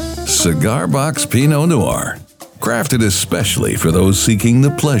you, Cigar Box Pinot Noir, crafted especially for those seeking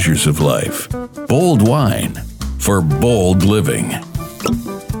the pleasures of life. Bold wine for bold living.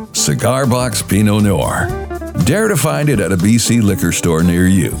 Cigar Box Pinot Noir. Dare to find it at a BC liquor store near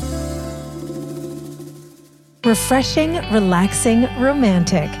you. Refreshing, relaxing,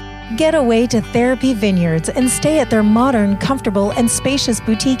 romantic. Get away to Therapy Vineyards and stay at their modern, comfortable, and spacious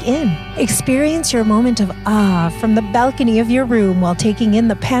boutique inn. Experience your moment of from the balcony of your room while taking in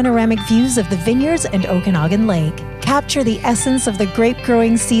the panoramic views of the vineyards and Okanagan Lake. Capture the essence of the grape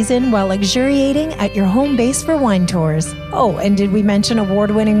growing season while luxuriating at your home base for wine tours. Oh, and did we mention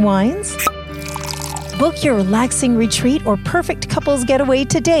award-winning wines? Book your relaxing retreat or perfect couples getaway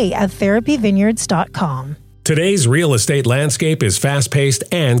today at therapyvineyards.com. Today's real estate landscape is fast-paced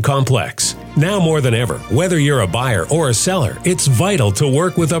and complex. Now more than ever, whether you're a buyer or a seller, it's vital to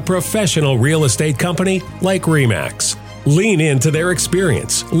work with a professional real estate company like RE/MAX. Lean into their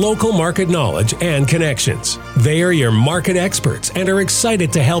experience, local market knowledge, and connections. They are your market experts and are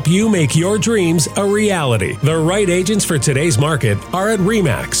excited to help you make your dreams a reality. The right agents for today's market are at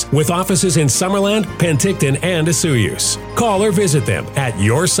RE/MAX, with offices in Summerland, Penticton, and Osoyoos. Call or visit them at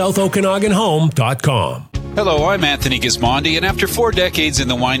yoursouthokanagaNhome.com. Hello, I'm Anthony Gismondi, and after 4 decades in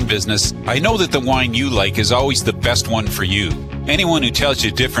the wine business, I know that the wine you like is always the best one for you. Anyone who tells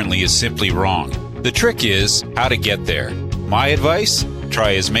you differently is simply wrong. The trick is how to get there. My advice?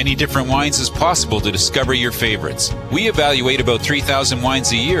 Try as many different wines as possible to discover your favorites. We evaluate about 3,000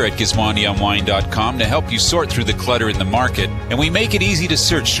 wines a year at GismondiOnWine.com to help you sort through the clutter in the market, and we make it easy to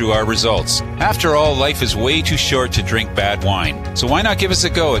search through our results. After all, life is way too short to drink bad wine, so why not give us a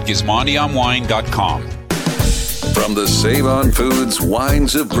go at GismondiOnWine.com. From the Save On Foods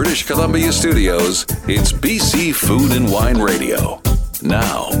Wines of British Columbia studios, it's BC Food and Wine Radio.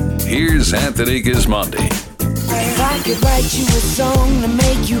 Now, here's Anthony Gismondi. If I could write you a song to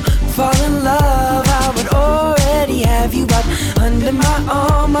make you fall in love, how I would already have you up under my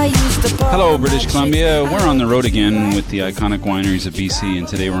arm. I used to Hello, British Columbia. We're on the road again with the iconic wineries of BC, and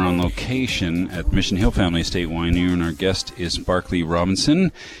today we're on location at Mission Hill Family Estate Winery, and our guest is Barclay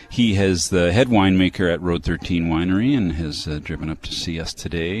Robinson. He is the head winemaker at Road 13 Winery and has driven up to see us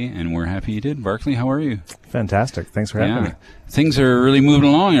today, and we're happy you did. Barclay, how are you? Fantastic. Thanks for having me. Things are really moving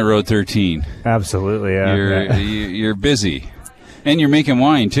along at Road 13. Absolutely, yeah. You're busy. And you're making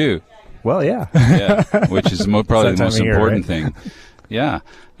wine, too. Well, yeah. Yeah, which is probably the most important thing. Yeah.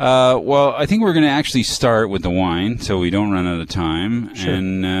 Well, I think we're going to actually start with the wine so we don't run out of time. Sure.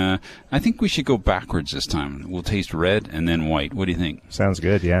 And I think we should go backwards this time. We'll taste red and then white. What do you think? Sounds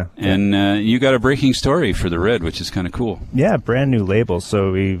good, yeah. And you got a breaking story for the red, which is kind of cool. Yeah, brand new labels.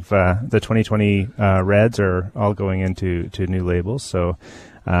 So we've the 2020 reds are all going into new labels. So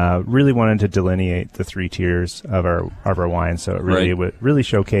really wanted to delineate the three tiers of our wine. So it really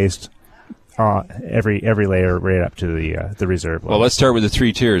showcased every layer right up to the reserve level. Well, let's start with the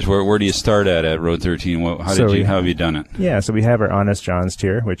three tiers. Where do you start at Road 13? How have you done it? Yeah, so we have our Honest John's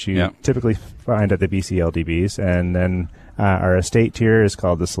tier, which you typically find at the BC LDBs, and then our estate tier is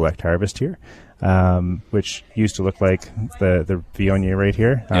called the Select Harvest tier, which used to look like the Viognier right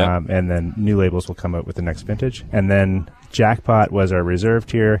here, and then new labels will come out with the next vintage, and then Jackpot was our reserve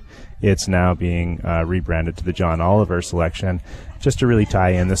tier. It's now being rebranded to the John Oliver selection, just to really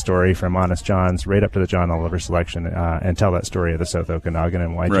tie in the story from Honest John's right up to the John Oliver selection and tell that story of the South Okanagan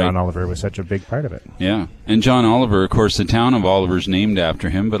and why John Oliver was such a big part of it. Yeah, and John Oliver, of course, the town of Oliver is named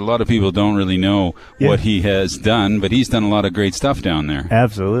after him, but a lot of people don't really know what he has done, but he's done a lot of great stuff down there.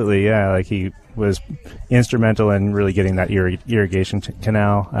 Absolutely, yeah. Like he was instrumental in really getting that irrigation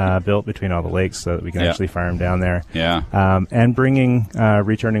canal built between all the lakes so that we can actually farm down there. Yeah. And bringing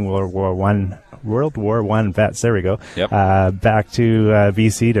returning World War I vets, there we go, back to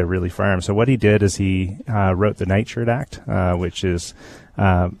BC to really farm. So what he did is he wrote the Nightshirt Act, which is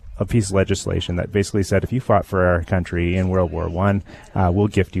a piece of legislation that basically said if you fought for our country in World War I, we'll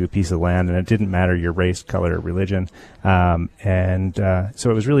gift you a piece of land, and it didn't matter your race, color, or religion. So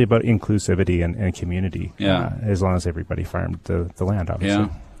it was really about inclusivity and community, as long as everybody farmed the land, obviously.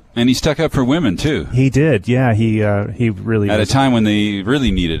 Yeah. And he stuck up for women, too. He did, yeah. He really At a time when they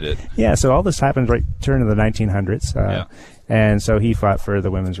really needed it. Yeah, so all this happened right turn of the 1900s. And so he fought for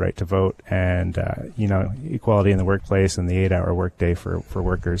the women's right to vote and, equality in the workplace and the 8-hour workday for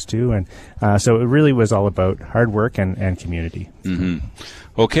workers, too. And so it really was all about hard work and community. Mm-hmm.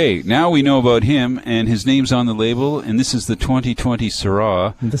 Okay, now we know about him, and his name's on the label, and this is the 2020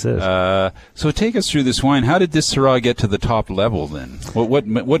 Syrah. This is. So take us through this wine. How did this Syrah get to the top level, then?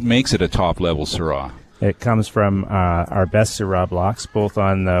 What makes it a top-level Syrah? It comes from our best Syrah blocks, both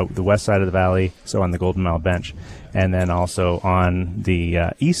on the west side of the valley, so on the Golden Mile Bench, and then also on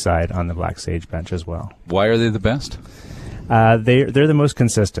the east side on the Black Sage Bench as well. Why are they the best? They're the most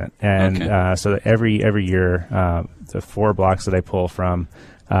consistent, and so every year the 4 blocks that I pull from,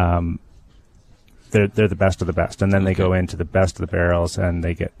 they're the best of the best, and then they go into the best of the barrels, and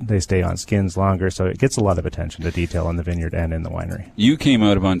they stay on skins longer, so it gets a lot of attention to detail in the vineyard and in the winery. You came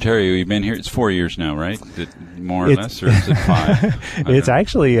out of Ontario. You've been here. It's 4 years now, right? More or less, or is it 5? It's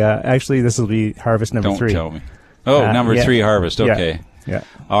actually this will be harvest number 3. Don't tell me. Oh, number 3 harvest. Okay. Yeah.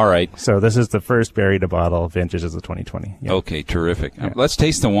 All right. So this is the first berry to bottle vintage of the 2020. Yeah. Okay, terrific. Let's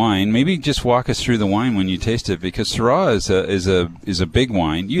taste the wine. Maybe just walk us through the wine when you taste it, because Syrah is a big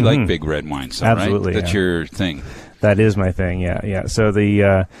wine. You like big red wines, absolutely, right? That's your thing. That is my thing. Yeah. So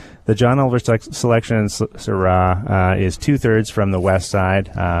the John Oliver selection Syrah is 2/3 from the west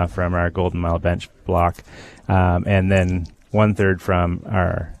side, from our Golden Mile Bench block, and then 1/3 from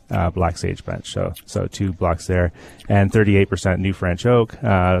our Black Sage Bench, so 2 blocks there, and 38% New French oak.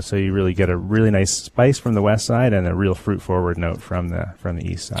 So you really get a really nice spice from the west side and a real fruit forward note from the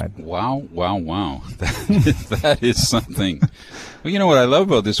east side. Wow! That is something. Well, you know what I love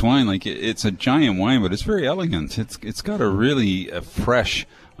about this wine? Like it's a giant wine, but it's very elegant. It's got a really fresh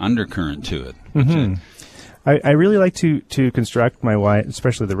undercurrent to it. Mm-hmm. I really like to construct my wine,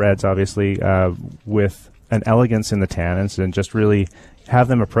 especially the reds, obviously, with an elegance in the tannins and just really have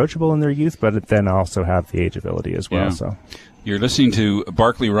them approachable in their youth, but then also have the ageability as well. Yeah. So you're listening to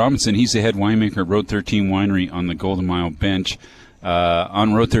Barclay Robinson. He's the head winemaker at Road 13 Winery on the Golden Mile Bench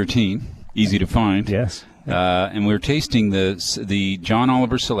on Road 13. Easy to find. Yes. And we're tasting the John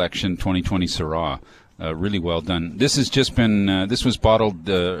Oliver Selection 2020 Syrah. Really well done. This has just been. This was bottled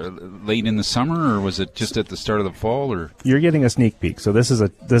late in the summer, or was it just at the start of the fall? Or you're getting a sneak peek. So this is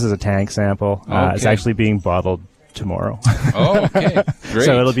a tank sample. Okay. It's actually being bottled tomorrow. Oh, okay. Great.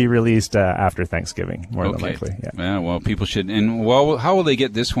 So it'll be released after Thanksgiving, more than likely. Yeah, well, people should. And how will they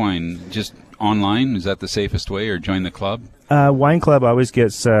get this wine? Just online? Is that the safest way, or join the club? Wine Club always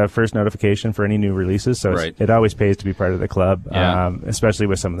gets first notification for any new releases, so it always pays to be part of the club, especially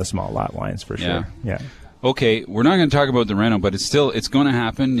with some of the small lot wines, for sure. Yeah. Okay, we're not going to talk about the reno, but it's going to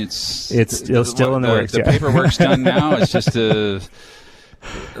happen. It's still in the works. The paperwork's done now. It's just a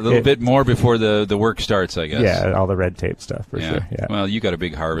little bit more before the work starts, I guess. Yeah, all the red tape stuff, for sure. Yeah. Well, you got a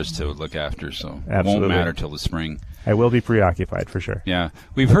big harvest to look after, so Absolutely. It won't matter till the spring. I will be preoccupied, for sure. Yeah.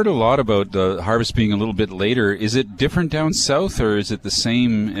 We've heard a lot about the harvest being a little bit later. Is it different down south, or is it the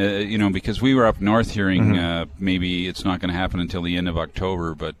same? Because we were up north hearing maybe it's not going to happen until the end of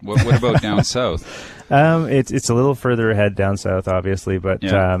October, but what about down south? It's a little further ahead down south, obviously, but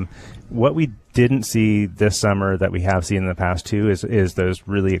what we didn't see this summer that we have seen in the past too is those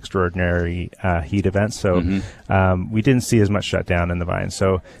really extraordinary heat events. So we didn't see as much shutdown in the vines.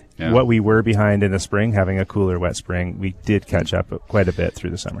 So what we were behind in the spring, having a cooler, wet spring, we did catch up quite a bit through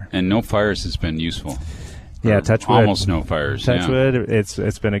the summer. And no fires has been useful. Yeah, touch wood. Almost no fires. Touch wood.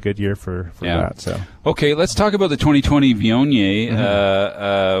 It's been a good year for that. So okay, let's talk about the 2020 Viognier.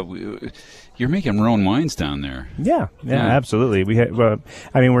 You're making your own wines down there. Yeah, absolutely.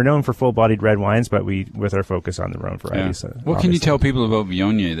 We're known for full-bodied red wines, but with our focus on the Rhone varieties. What can you tell people about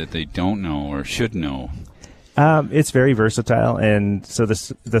Viognier that they don't know or should know? It's very versatile, and so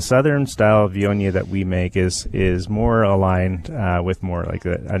the southern style of Viognier that we make is more aligned with more like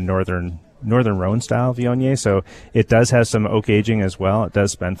a northern Rhone style Viognier. So it does have some oak aging as well. It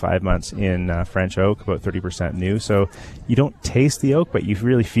does spend 5 months in French oak, about 30% new. So you don't taste the oak, but you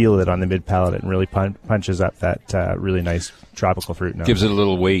really feel it on the mid palate, and really punches up that really nice tropical fruit note. Gives it a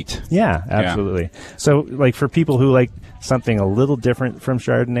little weight. Yeah, absolutely. So like for people who like something a little different from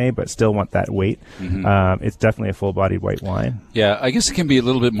Chardonnay but still want that weight, it's definitely a full-bodied white wine. Yeah, I guess it can be a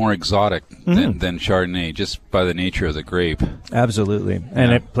little bit more exotic than Chardonnay, just by the nature of the grape. Absolutely.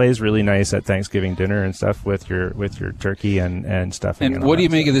 And it plays really nice at Thanksgiving dinner and stuff with your turkey and stuffing. And what do you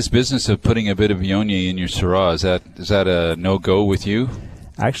make of this business of putting a bit of Viognier in your Syrah? Is that a no-go with you?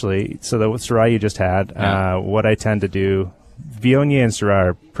 Actually, so the Syrah you just had, what I tend to do, Viognier and Syrah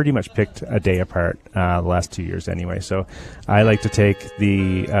are pretty much picked a day apart the last 2 years anyway. So I like to take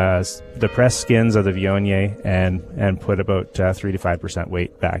the pressed skins of the Viognier and put about 3 to 5%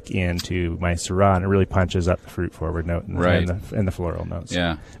 weight back into my Syrah, and it really punches up the fruit forward note and the floral notes.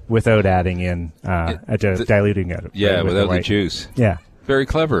 Yeah, without adding in diluting it. Without the juice. Yeah, very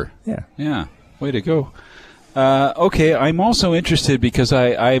clever. Yeah. Way to go. Okay, I'm also interested because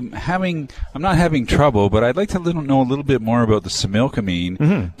I'm not having trouble, but I'd like to know a little bit more about the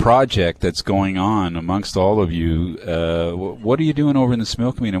Similkameen project that's going on amongst all of you. What are you doing over in the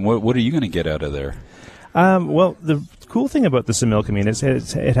Similkameen, and what are you going to get out of there? Well, the cool thing about the Similkameen is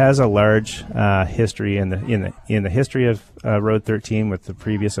it has a large history in the history of Road 13 with the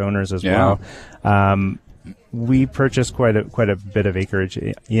previous owners as well. We purchased quite a bit of acreage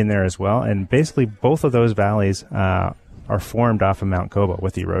in there as well, and basically both of those valleys are formed off of Mount Kobo,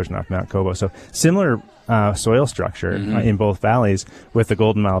 with the erosion off Mount Kobo. So similar soil structure in both valleys, with the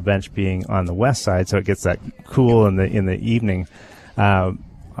Golden Mile Bench being on the west side, so it gets that cool in the evening. In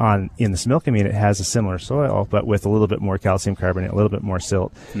the Similkameen, it has a similar soil, but with a little bit more calcium carbonate, a little bit more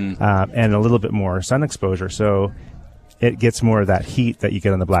silt, and a little bit more sun exposure. So it gets more of that heat that you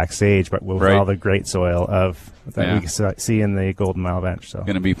get on the Black Sage, but with all the great soil that we see in the Golden Mile Bench. So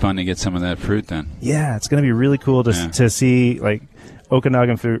going to be fun to get some of that fruit then. Yeah, it's going to be really cool to see like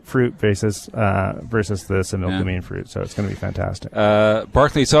Okanagan fruit versus the Similkameen fruit. So it's going to be fantastic.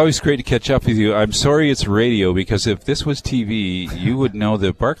 Barclay, it's always great to catch up with you. I'm sorry it's radio, because if this was TV, you would know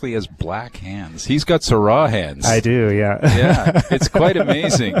that Barclay has black hands. He's got Syrah hands. I do, yeah. Yeah, it's quite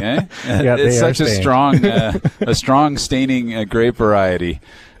amazing, eh? Yeah, it's such a strong staining grape variety.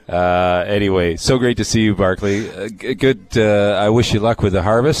 Anyway, so great to see you, Barclay. Good. I wish you luck with the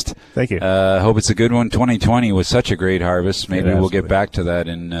harvest. Thank you. Hope it's a good one. 2020 was such a great harvest. Maybe we'll get back to that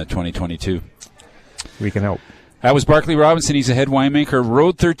in 2022. We can help. That was Barclay Robinson. He's a head winemaker.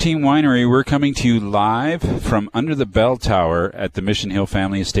 Road 13 Winery. We're coming to you live from under the bell tower at the Mission Hill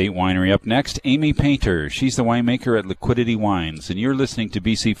Family Estate Winery. Up next, Amy Painter. She's the winemaker at Liquidity Wines. And you're listening to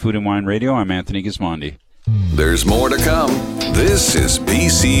BC Food and Wine Radio. I'm Anthony Gismondi. There's more to come. This is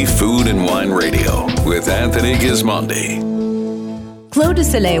BC Food and Wine Radio with Anthony Gismondi. Clos du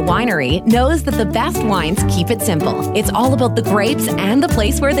Soleil Winery knows that the best wines keep it simple. It's all about the grapes and the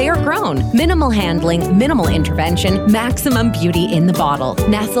place where they are grown. Minimal handling, minimal intervention, maximum beauty in the bottle.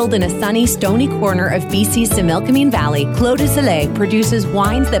 Nestled in a sunny, stony corner of BC's Similkameen Valley, Clos du Soleil produces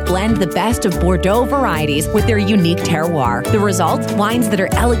wines that blend the best of Bordeaux varieties with their unique terroir. The result? Wines that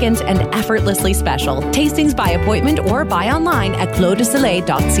are elegant and effortlessly special. Tastings by appointment or buy online at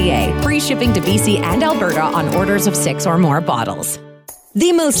closdusoleil.ca. Free shipping to BC and Alberta on orders of 6 or more bottles.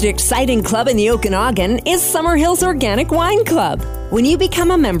 The most exciting club in the Okanagan is Summerhills Organic Wine Club. When you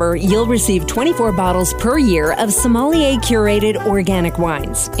become a member, you'll receive 24 bottles per year of sommelier-curated organic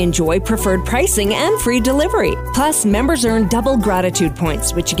wines. Enjoy preferred pricing and free delivery. Plus, members earn double gratitude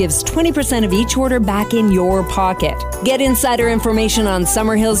points, which gives 20% of each order back in your pocket. Get insider information on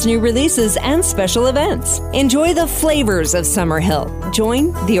Summerhill's new releases and special events. Enjoy the flavors of Summerhill.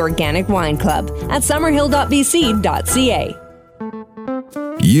 Join the Organic Wine Club at summerhill.bc.ca.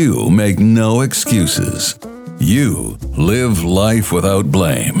 You make no excuses. You live life without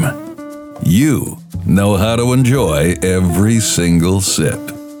blame. You know how to enjoy every single sip.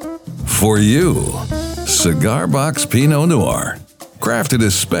 For you, Cigar Box Pinot Noir, crafted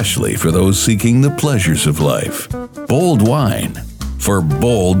especially for those seeking the pleasures of life. Bold wine for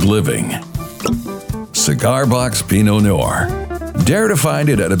bold living. Cigar Box Pinot Noir. Dare to find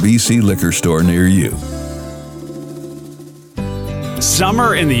it at a BC liquor store near you.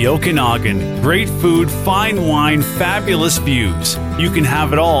 Summer in the Okanagan. Great food, fine wine, fabulous views. You can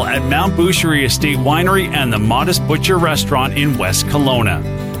have it all at Mount Boucherie Estate Winery and the Modest Butcher Restaurant in West Kelowna.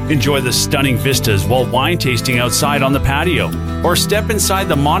 Enjoy the stunning vistas while wine tasting outside on the patio, or step inside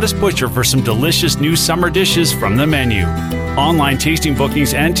the Modest Butcher for some delicious new summer dishes from the menu. Online tasting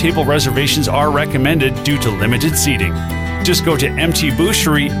bookings and table reservations are recommended due to limited seating. Just go to MT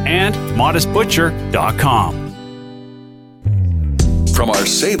Boucherie and modestbutcher.com. From our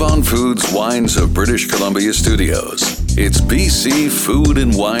Save On Foods Wines of British Columbia studios, it's BC Food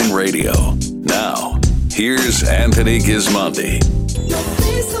and Wine Radio. Now, here's Anthony Gismondi.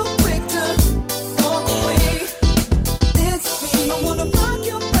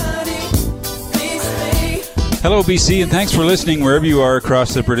 Hello, BC, and thanks for listening wherever you are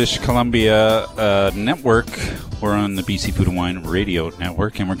across the British Columbia network. We're on the BC Food and Wine Radio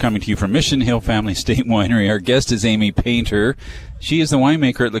Network, and we're coming to you from Mission Hill Family Estate Winery. Our guest is Amy Painter. She is the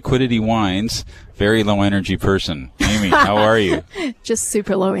winemaker at Liquidity Wines. Very low energy person. Amy, how are you? Just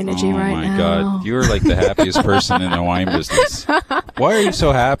super low energy right now. Oh my God, you're like the happiest person in the wine business. Why are you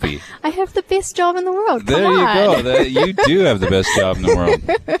so happy? I have the best job in the world. There you go. You do have the best job in the world.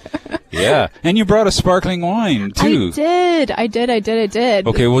 Yeah, and you brought a sparkling wine too. I did.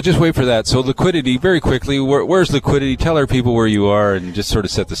 Okay, we'll just wait for that. So Liquidity, very quickly, where's Liquidity? Tell our people where you are and just sort of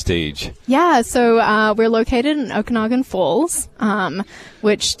set the stage. Yeah, so we're located in Okanagan Falls,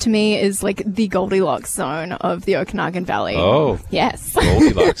 which to me is like the Goldilocks zone of the Okanagan Valley. Oh. Yes.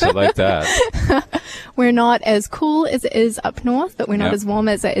 Goldilocks, I like that. We're not as cool as it is up north, but we're not as warm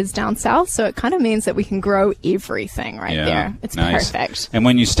as it is down south, so it kind of means that we can grow everything there. It's nice. Perfect. And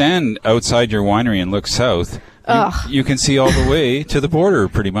when you stand outside your winery and look south, you can see all the way to the border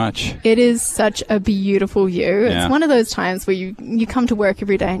pretty much. It is such a beautiful view. Yeah. It's one of those times where you come to work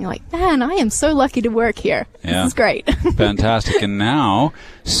every day and you're like, man, I am so lucky to work here. Yeah. This is great. Fantastic. And now,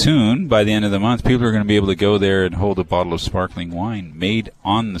 soon, by the end of the month, people are going to be able to go there and hold a bottle of sparkling wine made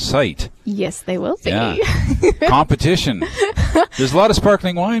on the site. Yes, they will be. Yeah. Competition. There's a lot of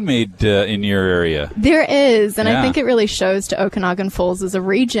sparkling wine made in your area. There is, and I think it really shows to Okanagan Falls as a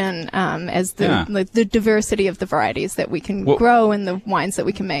region as the diversity of the varieties that we can grow and the wines that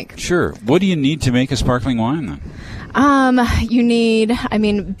we can make. Sure. What do you need to make a sparkling wine then? You need,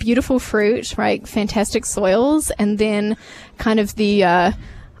 beautiful fruit, right? Fantastic soils, and then kind of the,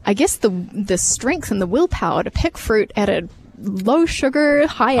 the strength and the willpower to pick fruit at a low sugar,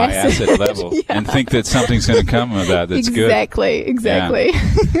 high acid level, and think that something's going to come of that. That's good. Exactly.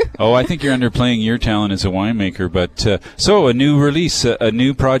 Yeah. Oh, I think you're underplaying your talent as a winemaker. But so a new release, a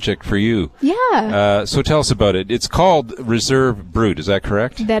new project for you. Yeah. So tell us about it. It's called Reserve Brut. Is that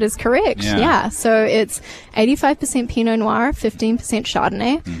correct? That is correct. Yeah. So it's 85% Pinot Noir, 15%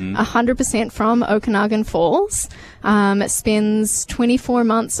 Chardonnay, 100% from Okanagan Falls. It spends 24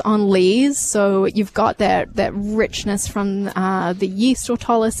 months on lees, so you've got that richness from the yeast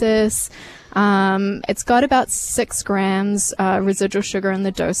autolysis, It's got about 6 grams residual sugar in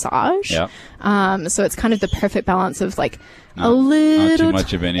the dosage. Yeah. So it's kind of the perfect balance of like a little... Not too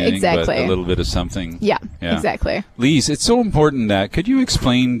much of anything, exactly. but a little bit of something. Yeah, exactly. Lise, it's so important that... Could you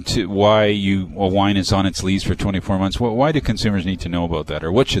explain to why a wine is on its lees for 24 months? Why do consumers need to know about that,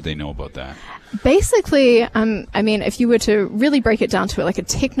 or what should they know about that? Basically, I mean, if you were to really break it down to like a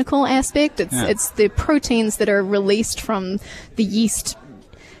technical aspect, it's the proteins that are released from the yeast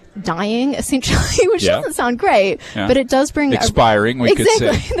dying, essentially, which doesn't sound great, but it does bring... Expiring, we could say.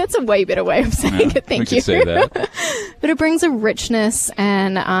 Exactly. That's a way better way of saying it, thank you. We could say that. But it brings a richness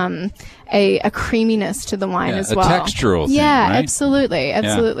and a creaminess to the wine as well. A textural thing, right?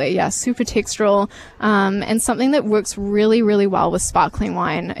 Absolutely. Yeah, super textural, and something that works really, really well with sparkling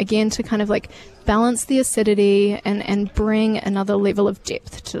wine, again, to kind of like balance the acidity and bring another level of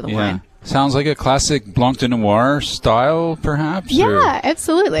depth to the wine. Sounds like a classic Blanc de Noir style, perhaps? Yeah,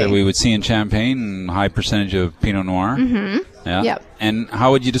 absolutely. That we would see in Champagne, and high percentage of Pinot Noir. Mm-hmm. Yeah. Yep. And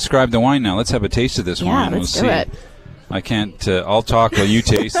how would you describe the wine now? Let's have a taste of this wine. Let's do it. I can't, I'll talk while you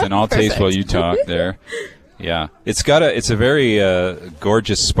taste, and I'll taste while you talk there. Yeah. It's a very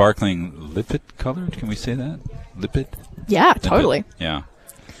gorgeous, sparkling lipid color. Can we say that? Lipid? Yeah, totally. Yeah.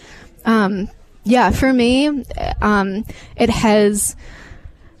 For me,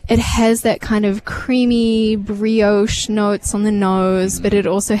 it has that kind of creamy brioche notes on the nose, but it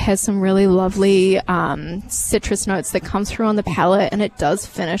also has some really lovely citrus notes that come through on the palate, and it does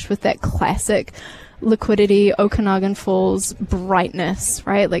finish with that classic liquidity, Okanagan Falls brightness,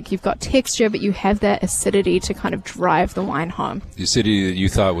 right? Like you've got texture, but you have that acidity to kind of drive the wine home. The acidity that you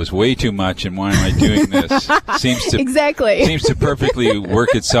thought was way too much, and why am I doing this? seems to perfectly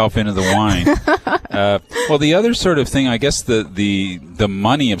work itself into the wine. Well, the other sort of thing, I guess the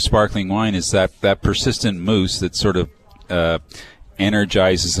money of sparkling wine is that persistent mousse that sort of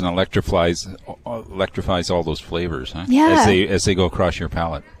energizes and electrifies all those flavors, huh? Yeah. As they go across your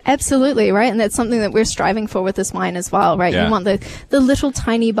palate. Absolutely, right? And that's something that we're striving for with this wine as well, right? Yeah. You want the little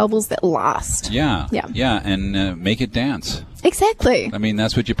tiny bubbles that last. Yeah, and make it dance. Exactly. I mean,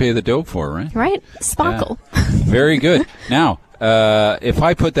 that's what you pay the dough for, right? Right? Sparkle. Yeah. Very good. Now, if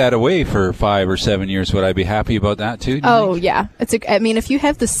I put that away for 5 or 7 years, would I be happy about that too? Oh, yeah. I mean, if you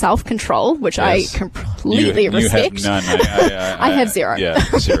have the self-control, which I completely respect. You have none. I have zero. Yeah,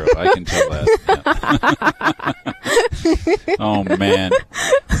 zero. I can tell that. Yeah. Oh, man.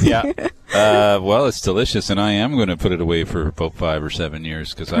 Yeah. Well, it's delicious, and I am going to put it away for about 5 or 7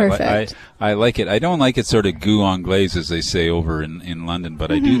 years because I like it. I don't like it sort of goût anglaise, as they say over in London,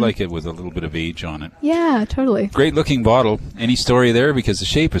 but I do like it with a little bit of age on it. Yeah, totally. Great looking bottle. Any story there? Because the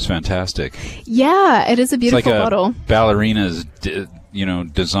shape is fantastic. Yeah, it is a beautiful bottle. It's like a ballerina's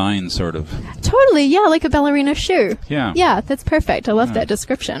design sort of. Totally, yeah, like a ballerina shoe. Yeah. Yeah, that's perfect. I love that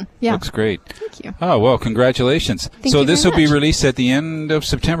description. Yeah. Looks great. Thank you. Oh, well, congratulations. Thank you this very will be much. released at the end of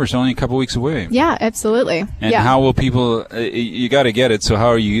September, so only a couple weeks away. Yeah, absolutely. And how will people, you got to get it, so how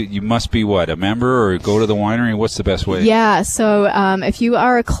are you must be what, a member or go to the winery? What's the best way? Yeah, so if you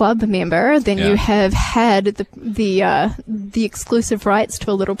are a club member, then you have had the exclusive rights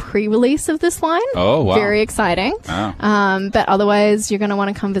to a little pre-release of this wine. Oh, wow. Very exciting. Wow. But otherwise, you're going to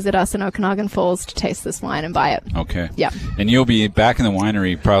want to come visit us in Okanagan Falls to taste this wine and buy it. Okay. Yeah. And you'll be back in the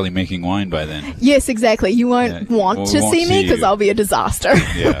winery probably making wine by then. Yes, exactly. You won't want to see me because I'll be a disaster.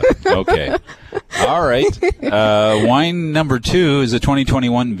 Yeah. Okay. All right. Wine number 2 is a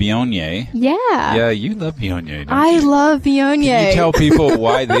 2021 Viognier. Yeah. Yeah, you love Viognier, don't I love Viognier. Can you tell people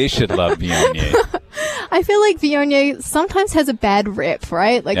why they should love Viognier? I feel like Viognier sometimes has a bad rep,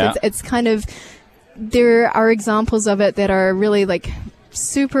 right? Like it's kind of, there are examples of it that are really like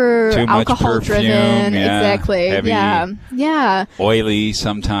super Too much alcohol driven. perfume, Exactly. heavy, Yeah. oily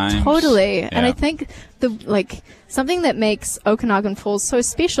sometimes. Totally. Yeah. And I think something that makes Okanagan Falls so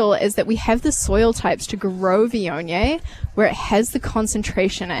special is that we have the soil types to grow Viognier where it has the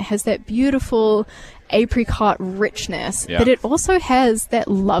concentration, it has that beautiful apricot richness, but it also has that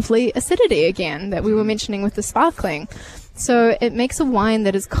lovely acidity again that we were mentioning with the sparkling. So it makes a wine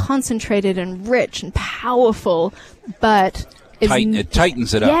that is concentrated and rich and powerful, but it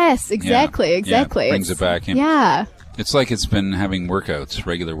tightens it up. Yes, exactly. Yeah, brings it back in. Yeah. It's like it's been having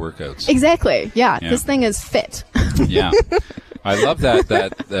regular workouts. Exactly. Yeah. This thing is fit. Yeah. I love that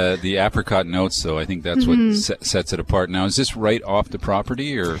the apricot notes, though. I think that's what sets it apart. Now, is this right off the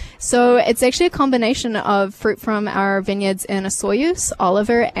property, or? So it's actually a combination of fruit from our vineyards in Osoyoos,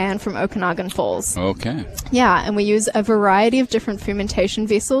 Oliver, and from Okanagan Falls. Okay. Yeah, and we use a variety of different fermentation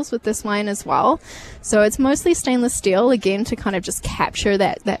vessels with this wine as well. So it's mostly stainless steel, again, to kind of just capture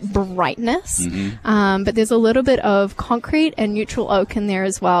that brightness. But there's a little bit of concrete and neutral oak in there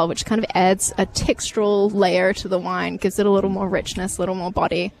as well, which kind of adds a textural layer to the wine, gives it a little more richness, a little more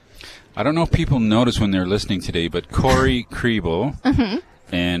body. I don't know if people notice when they're listening today, but Corey Kriebel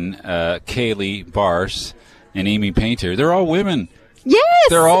and Kaylee Bars and Amy Painter, they're all women. Yes!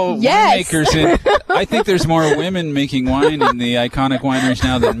 They're all winemakers. And I think there's more women making wine in the iconic wineries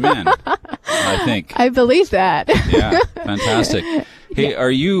now than men, I think. I believe that. Yeah, fantastic. Hey,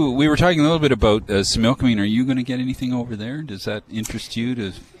 we were talking a little bit about Similkameen. Are you going to get anything over there? Does that interest you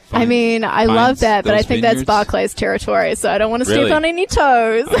to I mean, I love that, but I think that's Barclays territory, so I don't want to step on any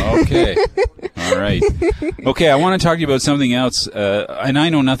toes. Okay. All right. Okay, I want to talk to you about something else, and I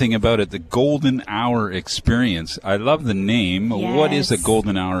know nothing about it, the Golden Hour Experience. I love the name. Yes. What is the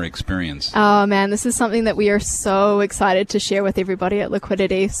Golden Hour Experience? Oh, man, this is something that we are so excited to share with everybody at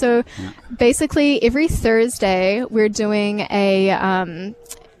Liquidity. So basically, every Thursday, we're doing a...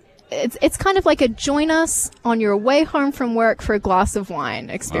 It's kind of like a join us on your way home from work for a glass of wine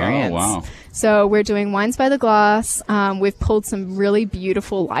experience. Oh, wow. So we're doing Wines by the Glass. We've pulled some really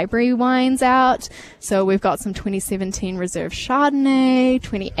beautiful library wines out. So we've got some 2017 Reserve Chardonnay,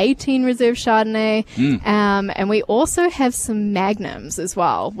 2018 Reserve Chardonnay, and we also have some Magnums as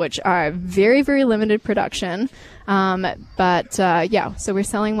well, which are very, very limited production. So we're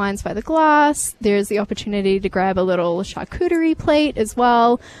selling Wines by the Glass. There's the opportunity to grab a little charcuterie plate as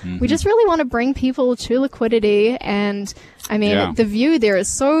well. We just really want to bring people to Liquidity, and I mean, the view there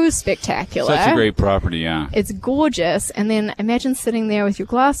is so spectacular. Such a great property, yeah. It's gorgeous. And then imagine sitting there with your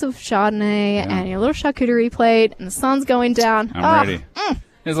glass of Chardonnay and your little charcuterie plate, and the sun's going down. I'm ready.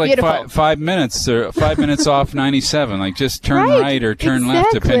 It's like 5 minutes or 5 minutes off 97. Like just turn right or turn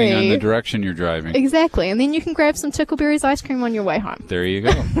left depending on the direction you're driving. Exactly. And then you can grab some Tickleberry's ice cream on your way home. There you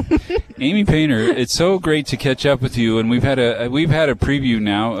go. Amy Painter, it's so great to catch up with you, and we've had a preview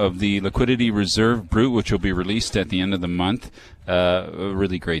now of the Liquidity Reserve Brut, which will be released at the end of the month. A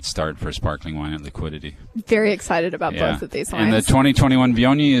really great start for sparkling wine at Liquidity. Very excited about both of these wines. And the 2021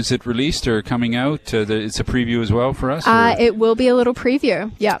 Viognier, is it released or coming out? It's a preview as well for us? It will be a little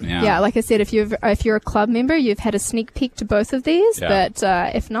preview. Yeah. Like I said, if you're a club member, you've had a sneak peek to both of these. But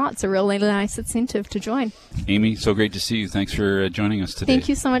if not, it's a really nice incentive to join. Amy, so great to see you. Thanks for joining us today. Thank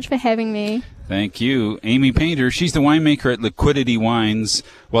you so much for having me. Thank you. Amy Painter, she's the winemaker at Liquidity Wines.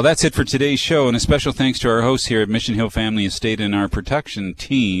 Well, that's it for today's show, and a special thanks to our hosts here at Mission Hill Family Estate and our production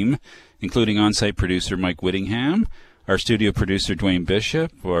team, including on-site producer Mike Whittingham, our studio producer Dwayne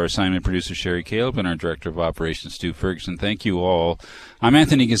Bishop, our assignment producer Sherry Caleb, and our director of operations Stu Ferguson. Thank you all. I'm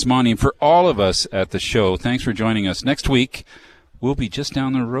Anthony Gismondi, and for all of us at the show, thanks for joining us. Next week, we'll be just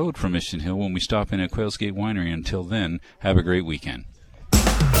down the road from Mission Hill when we stop in at Quails Gate Winery. Until then, have a great weekend.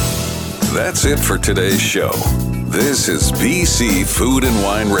 That's it for today's show. This is BC Food and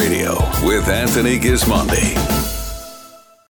Wine Radio with Anthony Gismondi.